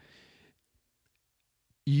 like,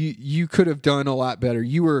 you could have done a lot better.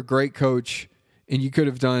 You were a great coach, and you could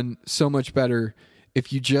have done so much better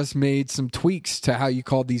if you just made some tweaks to how you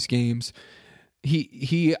called these games.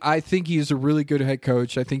 I think he is a really good head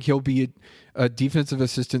coach. I think he'll be a defensive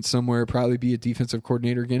assistant somewhere, probably be a defensive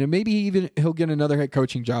coordinator again, and maybe even he'll get another head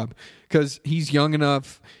coaching job because he's young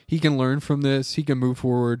enough. He can learn from this. He can move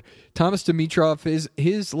forward. Thomas Dimitroff,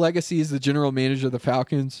 his legacy as the general manager of the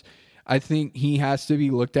Falcons, I think he has to be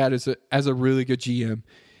looked at as a really good GM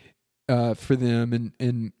for them,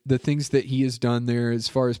 and the things that he has done there as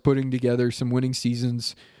far as putting together some winning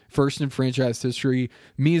seasons, first in franchise history.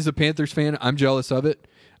 Me as a Panthers fan, I'm jealous of it.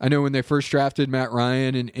 I know when they first drafted Matt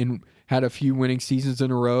Ryan and had a few winning seasons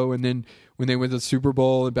in a row, and then when they went to the Super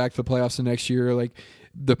Bowl and back to the playoffs the next year, like,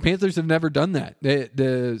 the Panthers have never done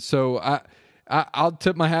that. So I'll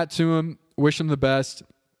tip my hat to them, wish them the best.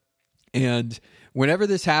 And whenever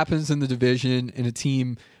this happens in the division, in a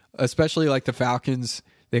team, especially like the Falcons,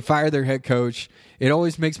 they fire their head coach, it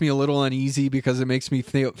always makes me a little uneasy because it makes me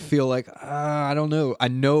feel like, I don't know. I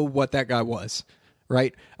know what that guy was,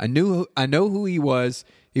 right? I know who he was.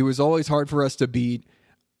 He was always hard for us to beat,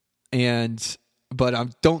 but I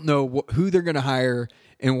don't know who they're going to hire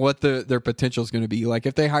and what their potential is going to be. Like,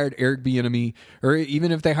 if they hired Eric Bieniemy, or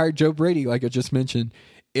even if they hired Joe Brady, like I just mentioned,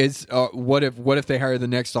 what if they hire the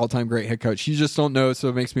next all-time great head coach? You just don't know, so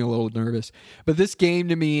it makes me a little nervous. But this game,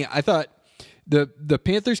 to me, I thought the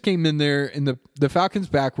Panthers came in there, and the Falcons'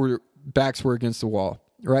 backs were against the wall,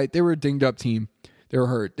 right? They were a dinged-up team. They were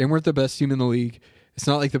hurt. They weren't the best team in the league. It's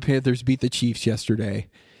not like the Panthers beat the Chiefs yesterday.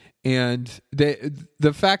 And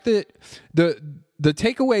the fact that the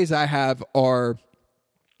takeaways I have are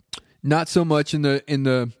not so much in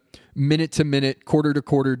the minute-to-minute,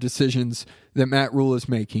 quarter-to-quarter decisions that Matt Rhule is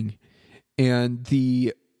making, and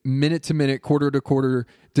the minute-to-minute, quarter-to-quarter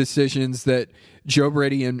decisions that Joe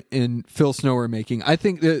Brady and Phil Snow are making. I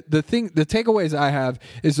think the takeaways I have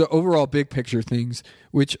is the overall big picture things,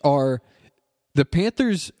 which are the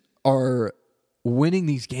Panthers are winning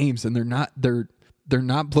these games, and they're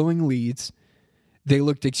not blowing leads. They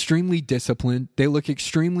looked extremely disciplined. They look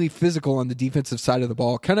extremely physical on the defensive side of the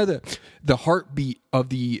ball. Kind of the heartbeat of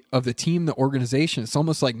the team, the organization. It's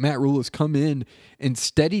almost like Matt Rhule has come in and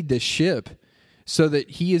steadied the ship so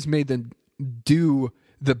that he has made them do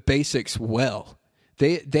the basics well.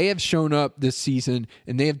 They have shown up this season,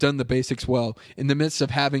 and they have done the basics well in the midst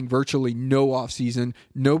of having virtually no offseason,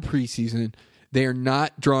 no preseason. They are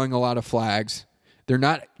not drawing a lot of flags.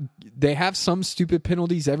 They have some stupid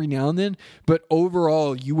penalties every now and then, but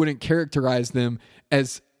overall, you wouldn't characterize them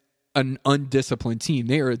as an undisciplined team.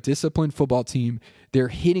 They are a disciplined football team. They're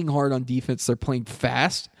hitting hard on defense. They're playing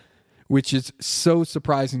fast, which is so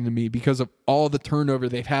surprising to me because of all the turnover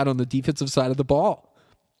they've had on the defensive side of the ball.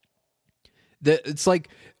 It's like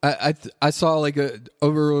I saw like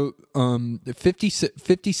over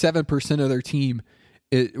 57% of their team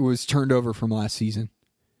it was turned over from last season.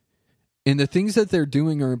 And the things that they're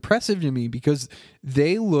doing are impressive to me because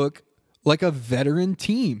they look like a veteran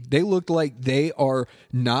team. They look like they are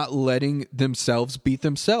not letting themselves beat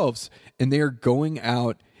themselves. And they are going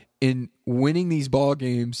out and winning these ball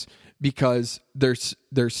games because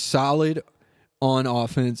they're solid on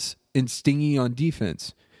offense and stingy on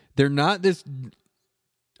defense. They're not this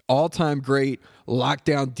all-time great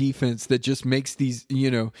lockdown defense that just makes these,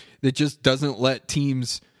 that just doesn't let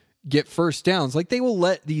teams get first downs. Like they will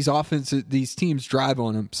let these teams drive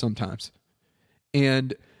on them sometimes.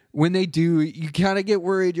 And when they do, you kind of get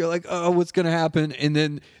worried. You're like, oh, what's going to happen? And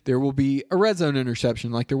then there will be a red zone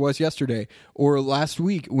interception like there was yesterday or last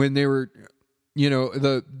week when they were,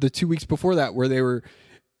 the 2 weeks before that where they were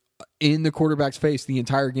in the quarterback's face the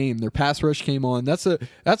entire game. Their pass rush came on. That's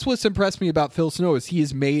what's impressed me about Phil Snow is he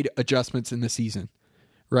has made adjustments in the season,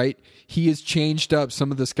 right? He has changed up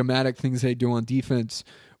some of the schematic things they do on defense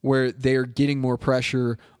where they're getting more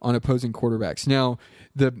pressure on opposing quarterbacks. Now,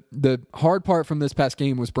 the hard part from this past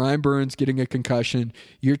game was Brian Burns getting a concussion,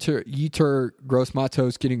 Yetur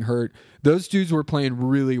Gross-Matos getting hurt. Those dudes were playing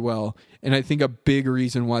really well, and I think a big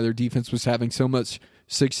reason why their defense was having so much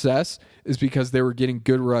success is because they were getting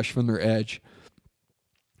good rush from their edge.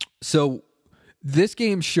 So this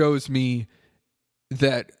game shows me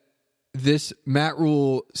that this Matt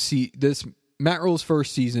Rhule's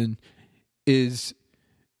first season is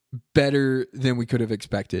better than we could have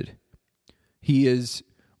expected. He is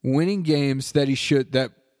winning games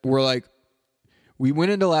that were like we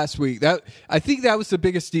went into last week. That I think that was the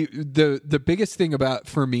biggest thing about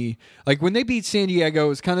for me. Like when they beat San Diego, it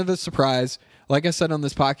was kind of a surprise. Like I said on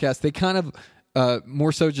this podcast, they kind of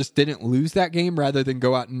more so just didn't lose that game rather than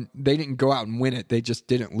they didn't go out and win it. They just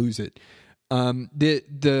didn't lose it.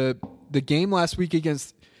 The game last week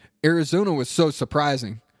against Arizona was so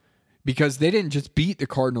surprising because they didn't just beat the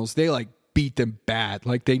Cardinals. They beat them bad.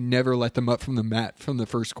 Like they never let them up from the mat from the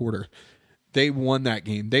first quarter. They won that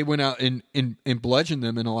game. They went out and bludgeoned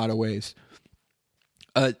them in a lot of ways.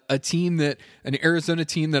 An Arizona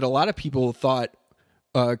team that a lot of people thought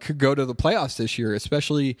could go to the playoffs this year,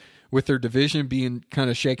 especially with their division being kind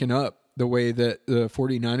of shaken up the way that the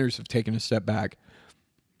 49ers have taken a step back.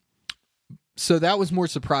 So that was more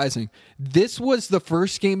surprising. This was the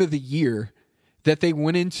first game of the year that they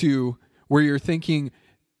went into where you're thinking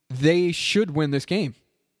they should win this game.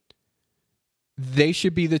 They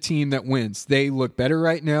should be the team that wins. They look better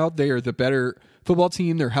right now. They are the better football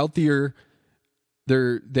team. They're healthier.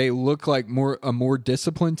 They look like a more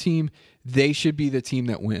disciplined team. They should be the team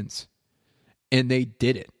that wins. And they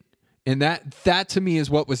did it. And that to me is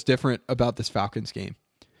what was different about this Falcons game.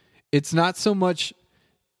 It's not so much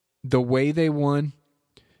the way they won.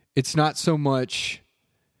 It's not so much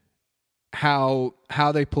how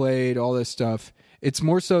they played, all this stuff. It's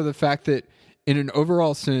more so the fact that in an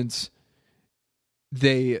overall sense,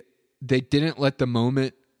 they didn't let the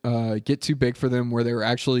moment get too big for them where they were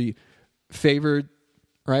actually favored,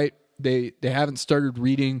 right? They haven't started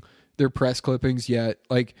reading their press clippings yet.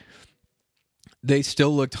 Like they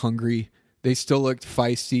still looked hungry. They still looked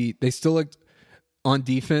feisty. They still looked on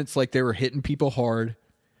defense like they were hitting people hard.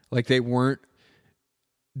 Like they weren't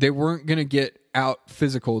going to get out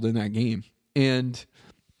physical in that game. And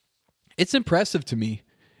it's impressive to me.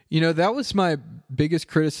 That was my biggest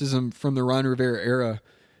criticism from the Ron Rivera era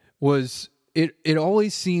was it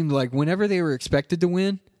always seemed like whenever they were expected to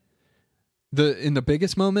win, in the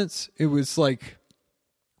biggest moments, it was like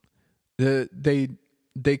they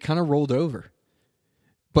kind of rolled over.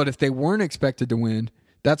 But if they weren't expected to win,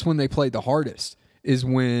 that's when they played the hardest, is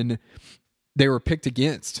when they were picked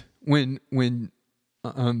against, when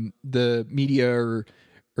the media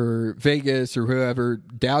or Vegas or whoever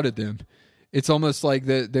doubted them. It's almost like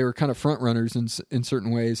they were kind of front runners in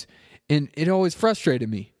certain ways. And it always frustrated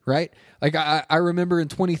me, right? Like I remember in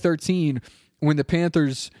 2013 when the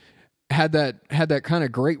Panthers had that kind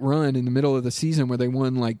of great run in the middle of the season where they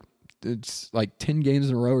won it's 10 games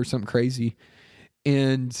in a row or something crazy.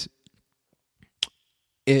 And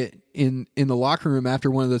in the locker room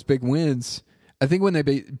after one of those big wins, I think when they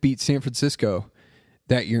beat San Francisco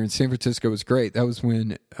that year, and San Francisco was great. That was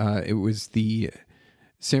when it was the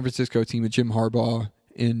San Francisco team with Jim Harbaugh,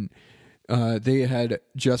 and they had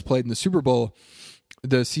just played in the Super Bowl.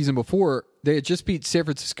 the season before, they had just beat San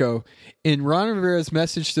Francisco, and Ron Rivera's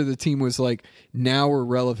message to the team was like, now we're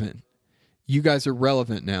relevant. You guys are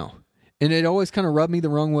relevant now. And it always kind of rubbed me the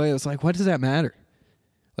wrong way. I was like, what does that matter?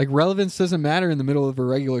 Like, relevance doesn't matter in the middle of a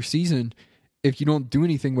regular season if you don't do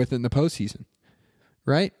anything with it in the postseason,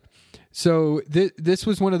 right? So this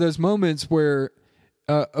was one of those moments where,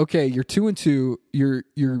 okay, you're 2-2,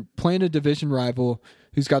 you're playing a division rival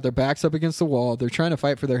who's got their backs up against the wall. They're trying to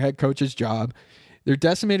fight for their head coach's job. They're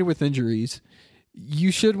decimated with injuries.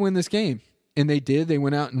 You should win this game. And they did. They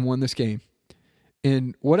went out and won this game.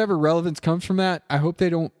 And whatever relevance comes from that, I hope they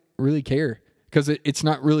don't really care, because it's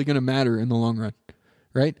not really going to matter in the long run,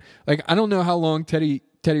 right? Like, I don't know how long Teddy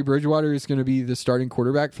Bridgewater is going to be the starting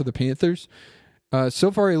quarterback for the Panthers.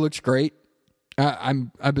 So far, he looks great.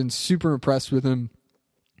 I've been super impressed with him.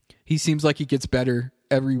 He seems like he gets better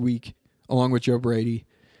every week, along with Joe Brady.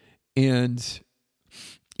 And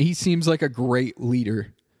he seems like a great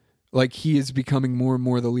leader. Like, he is becoming more and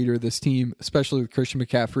more the leader of this team, especially with Christian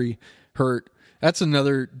McCaffrey hurt. That's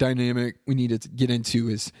another dynamic we need to get into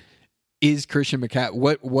is Christian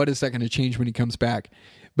McCaffrey. What is that going to change when he comes back?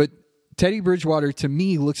 But Teddy Bridgewater, to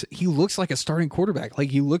me, looks like a starting quarterback. Like,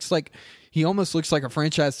 he almost looks like a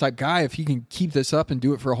franchise type guy. If he can keep this up and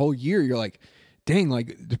do it for a whole year, you're like, dang,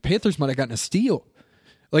 like, the Panthers might have gotten a steal.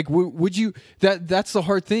 Like, would you, that's the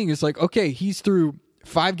hard thing, is like, okay, he's through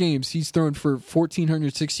 5 games. He's thrown for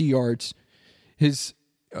 1,460 yards. His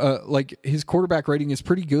quarterback rating is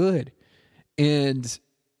pretty good. And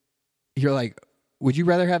you're like, would you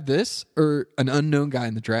rather have this or an unknown guy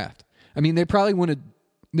in the draft? I mean, they're probably going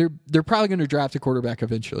to draft a quarterback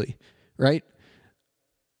eventually, right?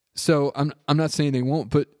 So I'm not saying they won't,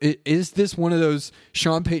 but is this one of those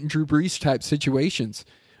Sean Payton, Drew Brees type situations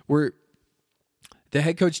where the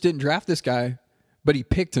head coach didn't draft this guy, but he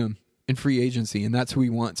picked him in free agency, and that's who he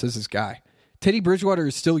wants as his guy? Teddy Bridgewater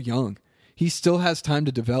is still young. He still has time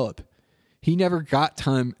to develop. He never got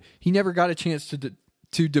time. He never got a chance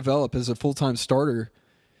to develop as a full-time starter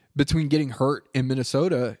between getting hurt in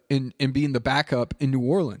Minnesota and being the backup in New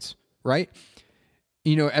Orleans, right?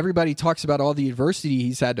 You know, everybody talks about all the adversity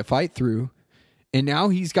he's had to fight through, and now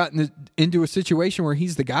he's gotten into a situation where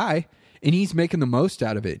he's the guy, and he's making the most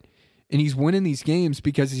out of it. And he's winning these games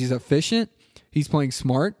because he's efficient, he's playing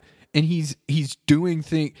smart, and he's doing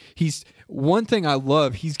things. One thing I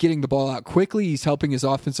love, he's getting the ball out quickly, he's helping his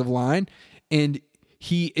offensive line, and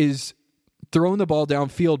he is throwing the ball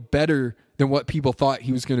downfield better than what people thought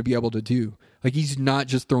he was going to be able to do. Like, he's not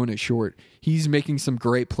just throwing it short. He's making some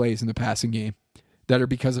great plays in the passing game that are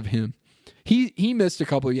because of him. He missed a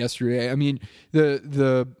couple yesterday. I mean,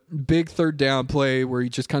 the big third down play where he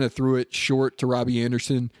just kind of threw it short to Robbie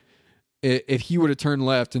Anderson, if he would have turned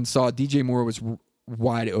left and saw DJ Moore was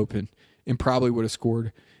wide open and probably would have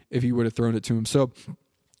scored if he would have thrown it to him. So,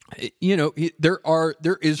 you know,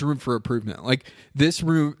 there is room for improvement. Like, this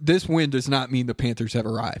win does not mean the Panthers have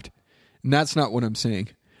arrived. And that's not what I'm saying.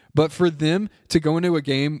 But for them to go into a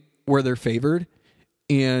game where they're favored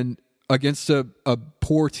and against a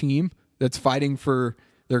poor team that's fighting for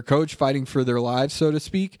their coach, fighting for their lives, so to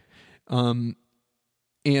speak, and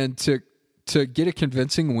to get a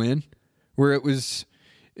convincing win where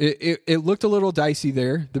it looked a little dicey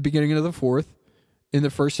there, the beginning of the fourth, in the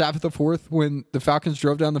first half of the fourth, when the Falcons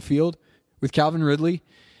drove down the field with Calvin Ridley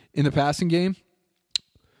in the passing game.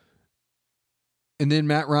 And then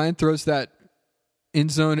Matt Ryan throws that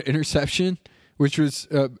end zone interception, which was,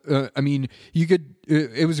 it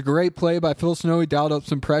was a great play by Phil Snow. He dialed up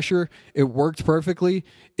some pressure. It worked perfectly.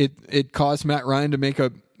 It caused Matt Ryan to make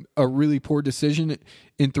a really poor decision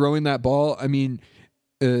in throwing that ball. I mean,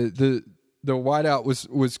 the wideout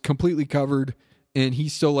was completely covered, and he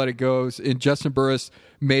still let it go. And Justin Burris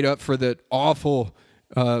made up for that awful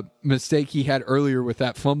mistake he had earlier with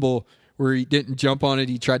that fumble where he didn't jump on it.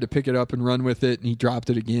 He tried to pick it up and run with it, and he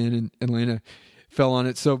dropped it again, and Atlanta fell on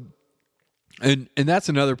it. So, and that's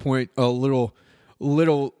another point, a little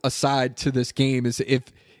aside to this game, is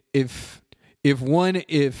if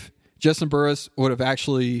Justin Burris would have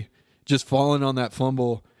actually just fallen on that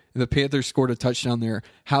fumble and the Panthers scored a touchdown there,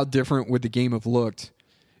 how different would the game have looked?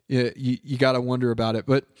 You got to wonder about it.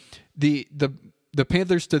 But the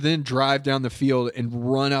Panthers to then drive down the field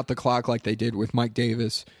and run out the clock like they did with Mike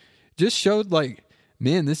Davis just showed, like,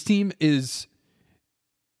 man, this team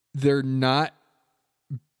they're not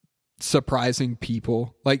surprising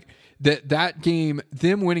people. Like, that game,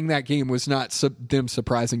 them winning that game was not them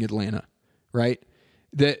surprising Atlanta, right?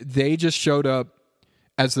 That they just showed up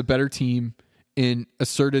as the better team and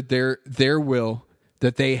asserted their will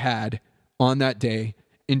that they had on that day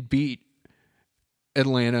and beat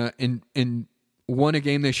Atlanta and won a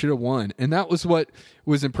game they should have won. And that was what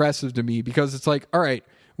was impressive to me, because it's like, all right,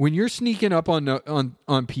 when you're sneaking up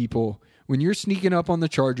on people, when you're sneaking up on the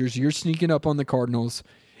Chargers, you're sneaking up on the Cardinals,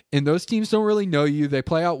 and those teams don't really know you. They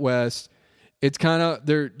play out west. It's kind of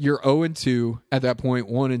you're 0-2 at that point,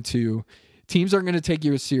 1-2. Teams aren't going to take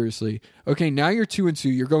you as seriously. Okay, now you're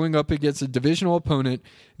 2-2. You're going up against a divisional opponent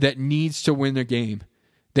that needs to win a game.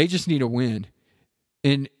 They just need a win.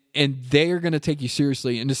 And they are going to take you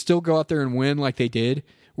seriously. And to still go out there and win like they did,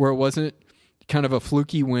 where it wasn't kind of a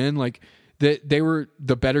fluky win, like they were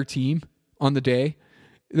the better team on the day,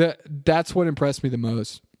 that's what impressed me the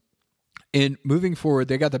most. And moving forward,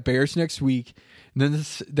 they got the Bears next week. And then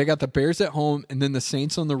they got the Bears at home, and then the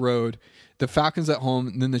Saints on the road, the Falcons at home,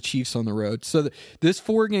 and then the Chiefs on the road. So this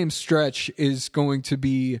 4-game stretch is going to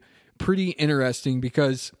be pretty interesting,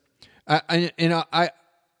 because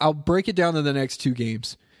I'll break it down to the next 2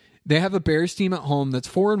 games. They have a Bears team at home that's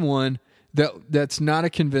 4-1. That's not a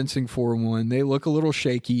convincing 4-1. They look a little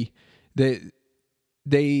shaky. They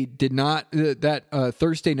did not. That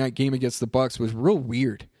Thursday night game against the Bucs was real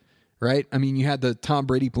weird, right? I mean, you had the Tom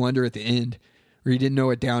Brady blunder at the end, where you didn't know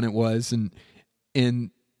what down it was, and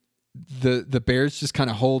the Bears just kind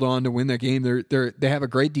of hold on to win that game. They have a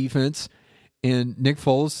great defense, and Nick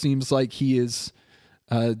Foles seems like he is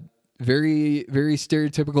very, very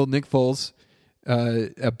stereotypical Nick Foles,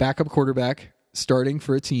 a backup quarterback starting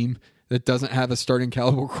for a team that doesn't have a starting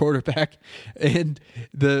caliber quarterback. And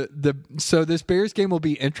so this Bears game will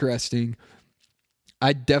be interesting.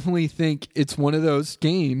 I definitely think it's one of those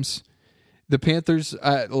games. The Panthers,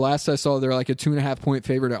 last I saw, they're like a 2.5-point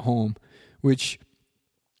favorite at home, which,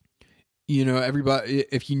 everybody,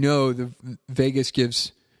 if the Vegas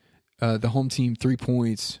gives the home team 3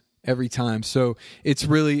 points every time. So it's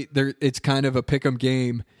really it's kind of a pick'em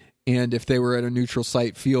game. And if they were at a neutral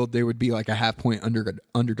site field, they would be like a 0.5-point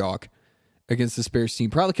underdog against this Bears team,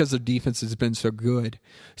 probably because their defense has been so good.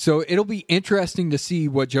 So it'll be interesting to see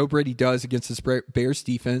what Joe Brady does against this Bears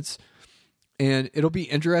defense. And it'll be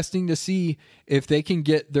interesting to see if they can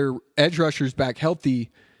get their edge rushers back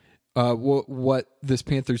healthy, what this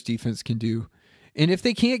Panthers defense can do. And if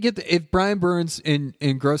they can't if Brian Burns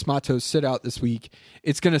and Gross Matos sit out this week,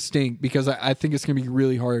 it's going to stink, because I think it's going to be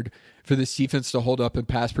really hard for this defense to hold up in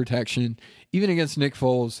pass protection, even against Nick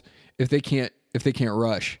Foles, if they can't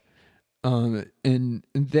rush. And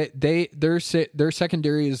their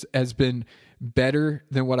secondary has been better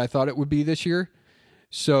than what I thought it would be this year.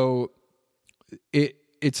 So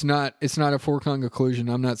it's not a foregone conclusion.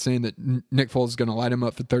 I'm not saying that Nick Foles is going to light him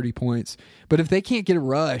up for 30 points, but if they can't get a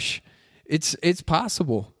rush, it's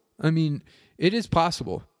possible. I mean, it is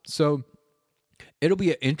possible. So it'll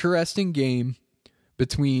be an interesting game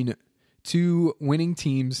between 2 winning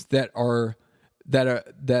teams that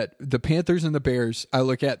the Panthers and the Bears I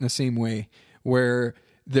look at in the same way, where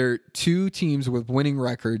they're 2 teams with winning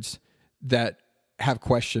records that have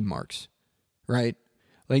question marks, right?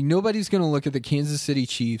 Like, nobody's going to look at the Kansas City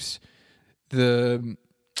Chiefs, these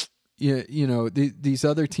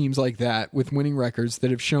other teams like that with winning records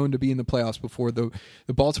that have shown to be in the playoffs before, the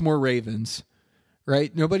Baltimore Ravens,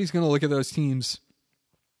 right? Nobody's going to look at those teams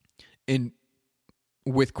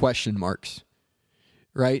with question marks,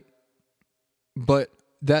 right? But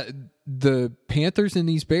the Panthers and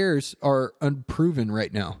these Bears are unproven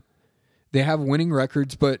right now. They have winning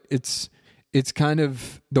records, but it's kind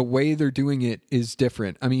of the way they're doing it is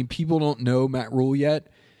different. I mean, people don't know Matt Rhule yet,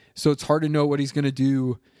 so it's hard to know what he's going to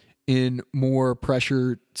do in more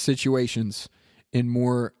pressure situations, in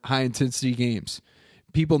more high-intensity games.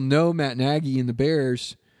 People know Matt Nagy and the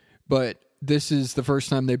Bears, but this is the first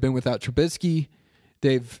time they've been without Trubisky.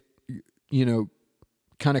 They've,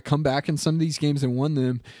 kind of come back in some of these games and won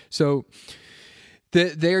them. So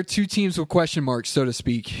they are 2 teams with question marks, so to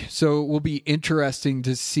speak. So it will be interesting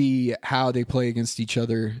to see how they play against each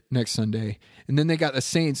other next Sunday. And then they got the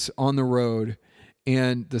Saints on the road.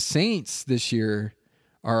 And the Saints this year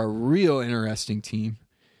are a real interesting team.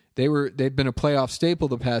 They've been a playoff staple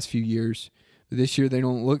the past few years. But this year they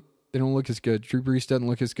don't look as good. Drew Brees doesn't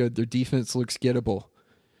look as good. Their defense looks gettable.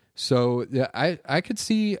 So yeah, I could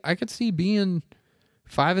see being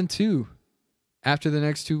 5-2 after the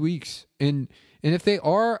next 2 weeks. And if they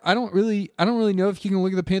are, I don't really know if you can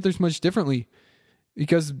look at the Panthers much differently,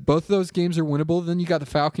 because both of those games are winnable. Then you got the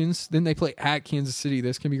Falcons. Then they play at Kansas City.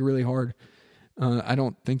 This can be really hard. I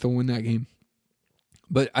don't think they'll win that game,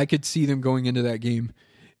 but I could see them going into that game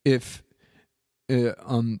if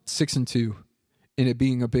 6-2, and it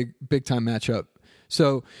being a big time matchup.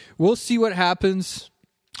 So we'll see what happens.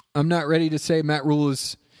 I'm not ready to say Matt Rhule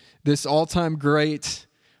is this all-time great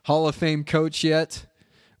Hall of Fame coach yet,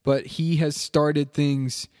 but he has started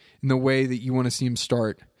things in the way that you want to see him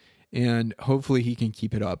start. And hopefully he can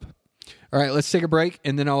keep it up. All right, let's take a break,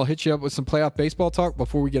 and then I'll hit you up with some playoff baseball talk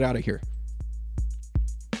before we get out of here.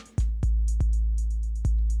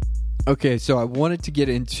 Okay, so I wanted to get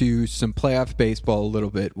into some playoff baseball a little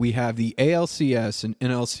bit. We have the ALCS and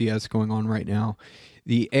NLCS going on right now.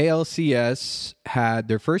 The ALCS had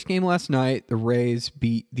their first game last night. The Rays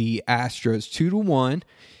beat the Astros 2-1,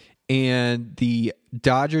 and the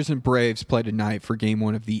Dodgers and Braves played tonight for game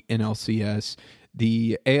 1 of the NLCS.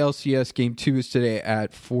 The ALCS game 2 is today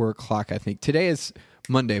at 4 o'clock, I think. Today is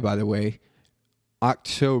Monday, by the way,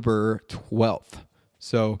 October 12th.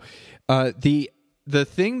 So the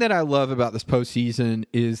thing that I love about this postseason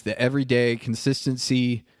is the everyday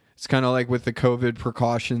consistency. It's kind of like with the COVID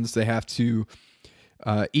precautions. They have to,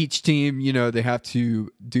 each team, they have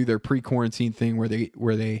to do their pre-quarantine thing where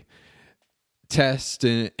they test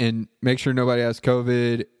and make sure nobody has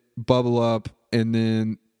COVID, bubble up, and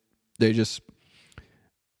then they just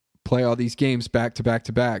play all these games back to back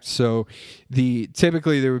to back. So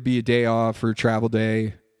typically there would be a day off or travel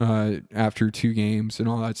day after 2 games and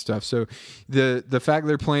all that stuff. So the fact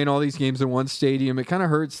they're playing all these games in one stadium, it kind of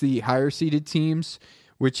hurts the higher seeded teams,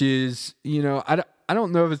 which is, I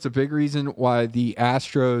don't know if it's a big reason why the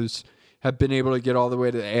Astros have been able to get all the way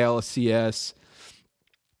to the ALCS,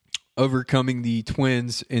 overcoming the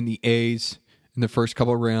Twins and the A's in the first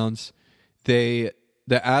couple of rounds.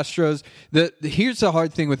 The Astros, here's the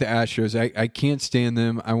hard thing with the Astros. I can't stand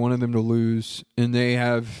them. I wanted them to lose, and they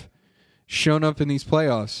have shown up in these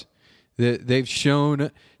playoffs. They've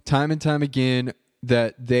shown time and time again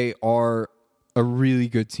that they are a really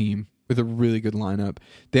good team with a really good lineup.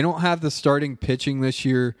 They don't have the starting pitching this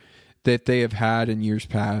year that they have had in years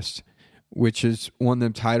past, which has won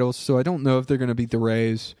them titles. So I don't know if they're going to beat the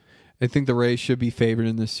Rays. I think the Rays should be favored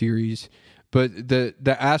in this series. But the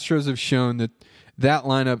Astros have shown that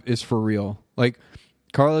lineup is for real. Like,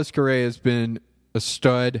 Carlos Correa has been a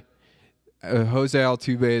stud. Jose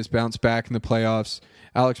Altuve has bounced back in the playoffs.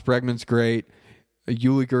 Alex Bregman's great.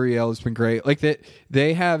 Yuli Gurriel has been great. Like,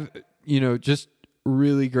 they have, just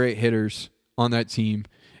really great hitters on that team.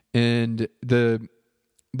 And the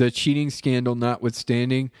cheating scandal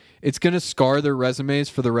notwithstanding, it's going to scar their resumes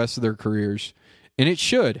for the rest of their careers. And it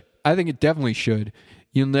should. I think it definitely should.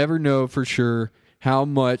 You'll never know for sure how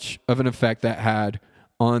much of an effect that had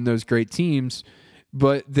on those great teams.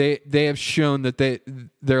 But they have shown that their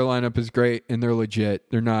lineup is great and they're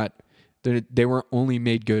legit. They weren't only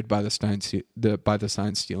made good by the sign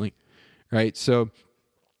stealing, right? So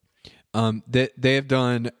they have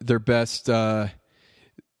done their best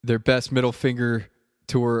middle finger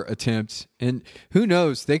tour attempts, and who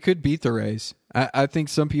knows, they could beat the Rays. I think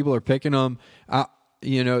some people are picking them.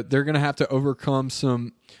 They're going to have to overcome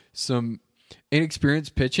some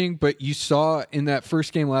inexperienced pitching, but you saw in that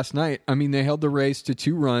first game last night, they held the Rays to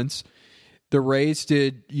 2 runs. The Rays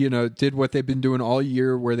did what they've been doing all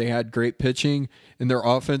year, where they had great pitching and their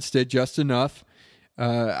offense did just enough.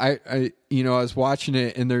 I was watching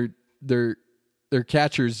it, and their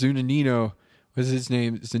catcher, Zunino, was his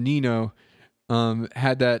name, Zunino,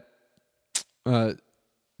 had that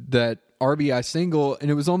RBI single,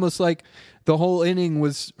 and it was almost like the whole inning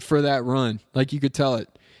was for that run. Like, you could tell it.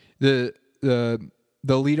 The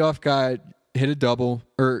leadoff guy hit a double,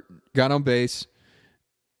 or got on base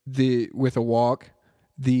with a walk.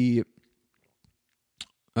 The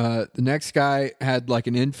next guy had like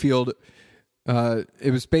an infield.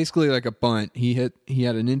 It was basically like a bunt. He had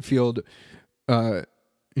an infield.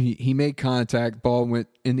 He made contact. Ball went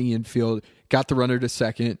in the infield. Got the runner to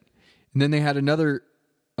second, and then they had another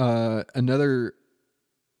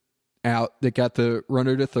out that got the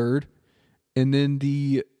runner to third, and then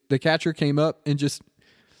the catcher came up and just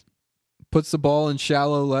puts the ball in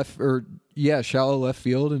shallow left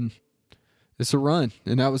field, and it's a run.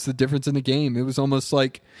 And that was the difference in the game. It was almost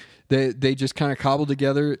like they just kind of cobbled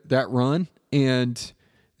together that run, and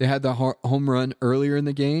they had the home run earlier in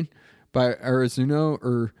the game by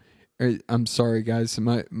Arizuno, I'm sorry guys,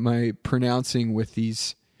 my pronouncing with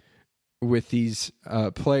these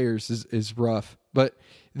players is rough. But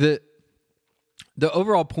the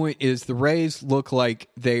overall point is the Rays look like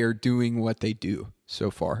they are doing what they do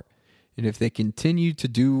so far. And if they continue to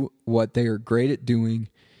do what they are great at doing,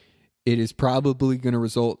 it is probably going to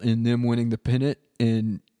result in them winning the pennant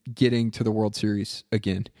and getting to the World Series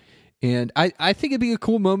again. And I think it'd be a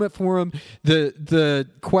cool moment for them. The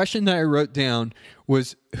question that I wrote down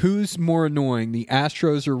was, who's more annoying, the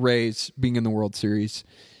Astros or Rays being in the World Series?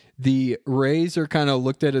 The Rays are kind of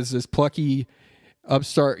looked at as this plucky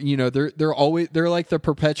upstart. They're like the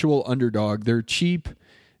perpetual underdog. They're cheap.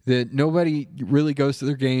 that nobody really goes to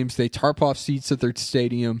their games. They tarp off seats at their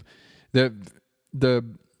stadium. The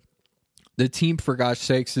team, for gosh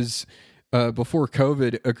sakes, is before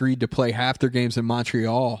COVID agreed to play half their games in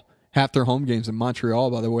Montreal, half their home games in Montreal,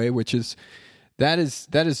 by the way, which is that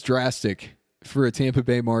is drastic for a Tampa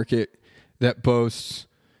Bay market that boasts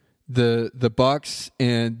the Bucks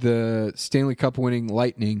and the Stanley Cup winning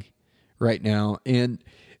Lightning right now. And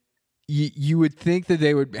you would think that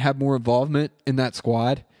they would have more involvement in that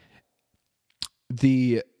squad.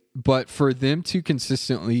 But for them to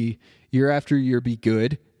consistently year after year be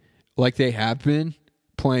good, like they have been,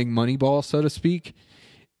 playing Moneyball, so to speak,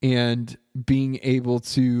 and being able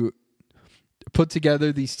to put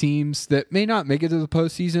together these teams that may not make it to the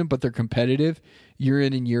postseason, but they're competitive year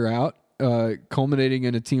in and year out, culminating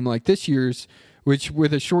in a team like this year's, which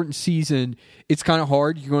with a shortened season, it's kind of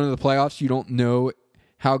hard. You're going to the playoffs, you don't know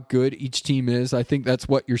how good each team is. I think that's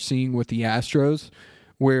what you're seeing with the Astros,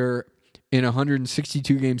 where in a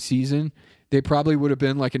 162-game season, they probably would have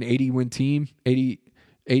been like an 80-win team,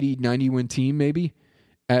 90-win team maybe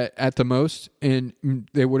at the most, and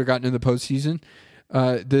they would have gotten in the postseason.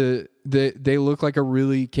 They look like a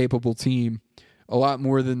really capable team, a lot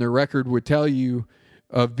more than their record would tell you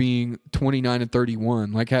of being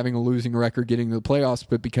 29-31, like having a losing record getting to the playoffs,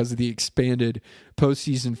 but because of the expanded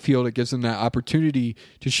postseason field, it gives them that opportunity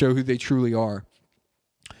to show who they truly are.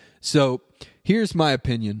 So here's my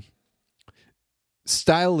opinion.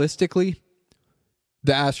 Stylistically,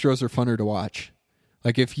 the Astros are funner to watch.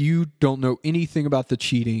 Like, if you don't know anything about the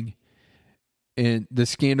cheating and the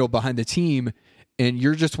scandal behind the team and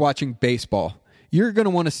you're just watching baseball, you're going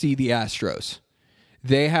to want to see the Astros.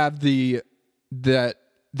 They have that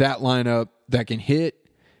lineup that can hit.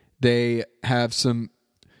 They have some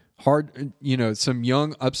some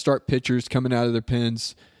young upstart pitchers coming out of their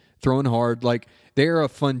pens, throwing hard. Like, they are a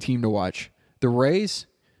fun team to watch. The Rays,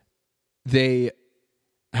 they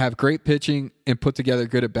have great pitching and put together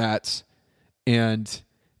good at bats, and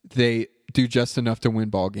they do just enough to win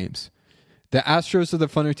ball games. The Astros are the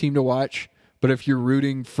funner team to watch, but if you're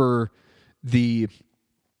rooting for the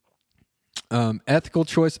ethical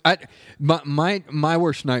choice, my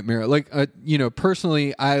worst nightmare. Like,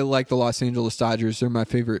 personally, I like the Los Angeles Dodgers. They're my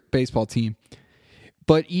favorite baseball team.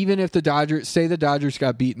 But even if the Dodgers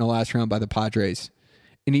got beat in the last round by the Padres,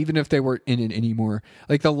 and even if they weren't in it anymore,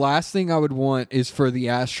 like, the last thing I would want is for the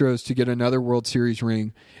Astros to get another World Series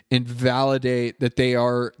ring and validate that they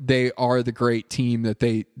are the great team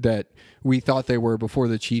that we thought they were before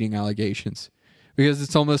the cheating allegations. Because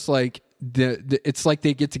it's almost like it's like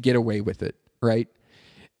they get away with it, right?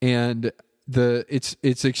 And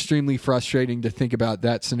it's extremely frustrating to think about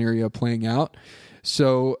that scenario playing out.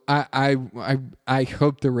 So I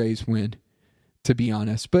hope the Rays win, to be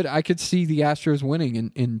honest. But I could see the Astros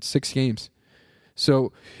winning in 6 games.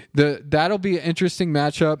 So that'll be an interesting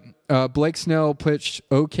matchup. Blake Snell pitched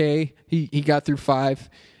okay. He got through 5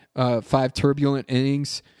 turbulent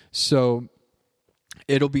innings. So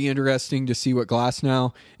it'll be interesting to see what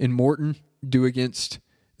Glasnow and Morton do against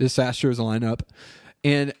this Astros lineup.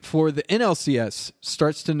 And for the NLCS,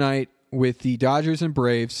 starts tonight with the Dodgers and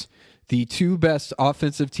Braves, the 2 best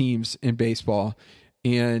offensive teams in baseball.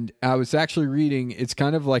 And I was actually reading, it's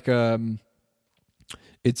kind of like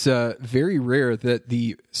it's very rare that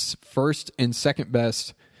the first and second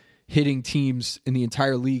best hitting teams in the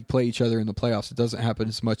entire league play each other in the playoffs. It doesn't happen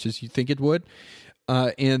as much as you think it would.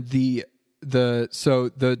 And the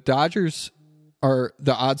Dodgers are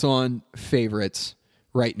the odds-on favorites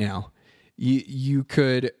right now. You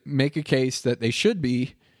could make a case that they should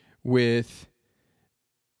be with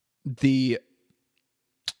the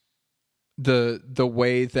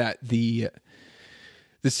way that the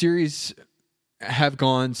series have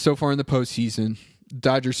gone so far in the postseason.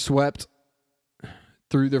 Dodgers swept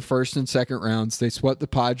through their first and second rounds. They swept the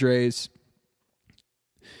Padres.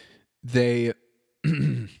 They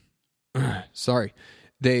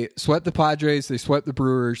swept the Padres. They swept the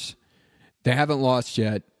Brewers. They haven't lost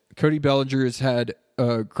yet. Cody Bellinger has had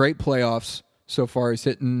great playoffs so far. He's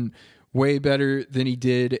hitting way better than he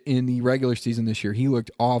did in the regular season this year. He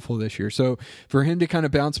looked awful this year. So for him to kind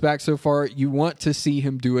of bounce back so far, you want to see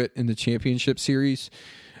him do it in the championship series.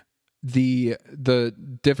 The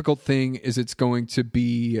difficult thing is it's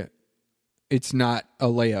not a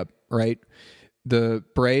layup, right? The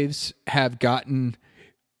Braves have gotten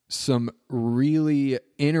some really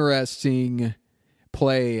interesting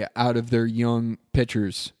play out of their young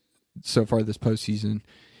pitchers so far this postseason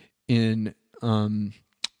in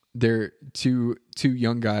they're two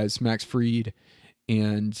young guys, Max Fried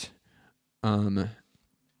and who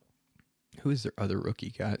is their other rookie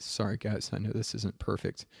guy? Sorry guys, I know this isn't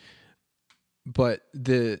perfect. But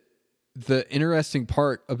the interesting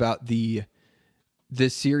part about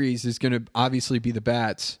this series is going to obviously be the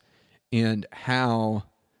bats and how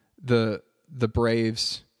the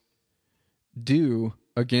Braves do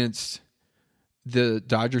against the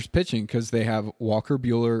Dodgers pitching, because they have Walker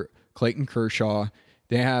Buehler, Clayton Kershaw.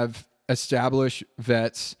 They have established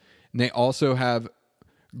vets, and they also have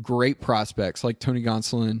great prospects like Tony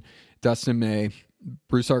Gonsolin, Dustin May,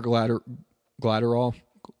 Bruce Glatterall,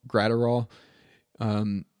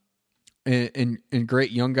 and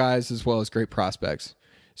great young guys as well as great prospects.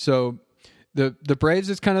 So the Braves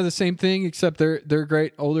is kind of the same thing, except their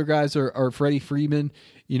great older guys are Freddie Freeman.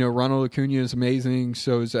 Ronald Acuna is amazing.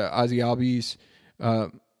 So is Ozzie Albies.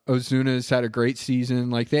 Ozuna's had a great season.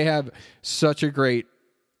 Like, they have such a great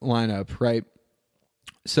lineup, right?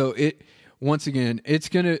 So once again,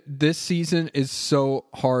 this season is so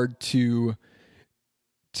hard to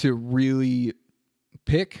really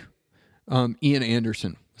pick. Ian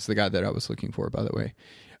Anderson was the guy that I was looking for, by the way.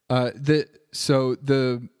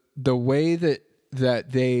 The way that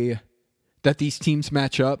these teams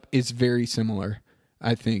match up is very similar,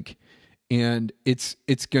 I think. And it's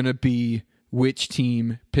going to be which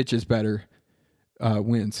team pitches better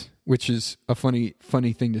wins, which is a funny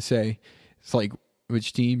thing to say. It's like,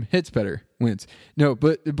 which team hits better wins. No,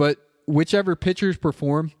 but whichever pitchers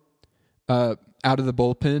perform out of the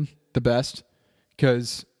bullpen the best,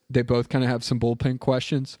 because they both kind of have some bullpen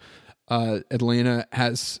questions. Atlanta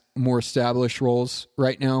has more established roles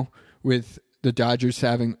right now, with the Dodgers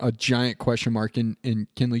having a giant question mark in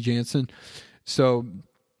Kenley Jansen. So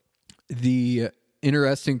the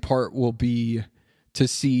interesting part will be to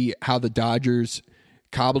see how the Dodgers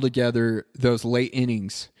cobble together those late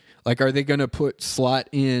innings. Like, are they going to slot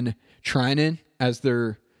in Trinan as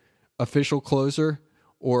their official closer,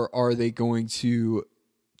 or are they going to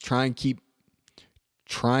try and keep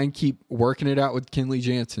working it out with Kenley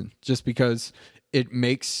Jansen, just because it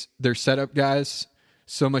makes their setup guys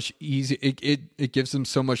so much easier. It gives them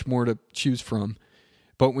so much more to choose from.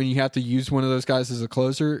 But when you have to use one of those guys as a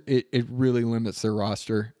closer, it really limits their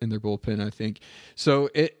roster and their bullpen, I think.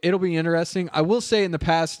 So it'll be interesting. I will say, in the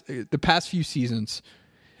past few seasons,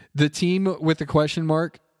 the team with the question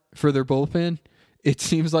mark for their bullpen, it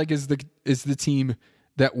seems like is the team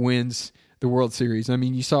that wins the World Series. I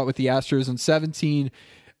mean, you saw it with the Astros in 2017.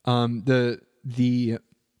 The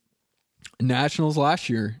Nationals last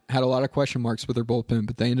year had a lot of question marks with their bullpen,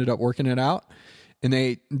 but they ended up working it out, and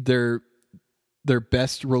their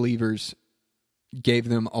best relievers gave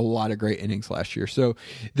them a lot of great innings last year. So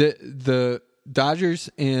the Dodgers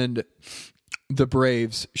and the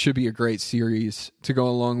Braves should be a great series to go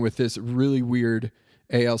along with this really weird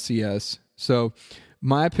ALCS. So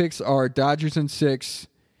my picks are Dodgers in 6,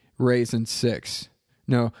 Rays in 6.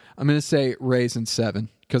 No, I'm going to say Rays in 7,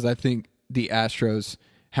 because I think the Astros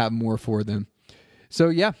have more for them. So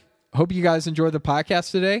yeah, hope you guys enjoyed the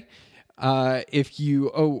podcast today.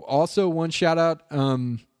 Also one shout out,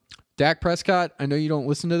 Dak Prescott. I know you don't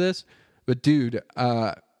listen to this, but dude,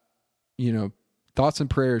 thoughts and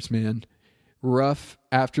prayers, man. Rough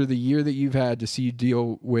after the year that you've had to see you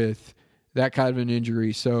deal with that kind of an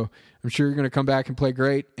injury. So I'm sure you're going to come back and play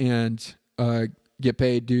great and get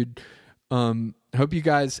paid, dude. Hope you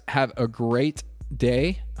guys have a great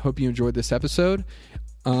day. Hope you enjoyed this episode.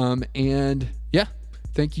 And yeah,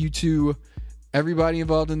 thank you to everybody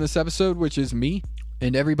involved in this episode, which is me,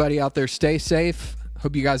 and everybody out there. Stay safe.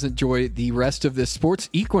 Hope you guys enjoy the rest of this sports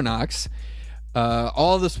equinox,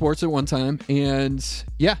 all of the sports at one time. And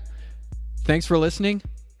yeah, thanks for listening.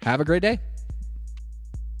 Have a great day.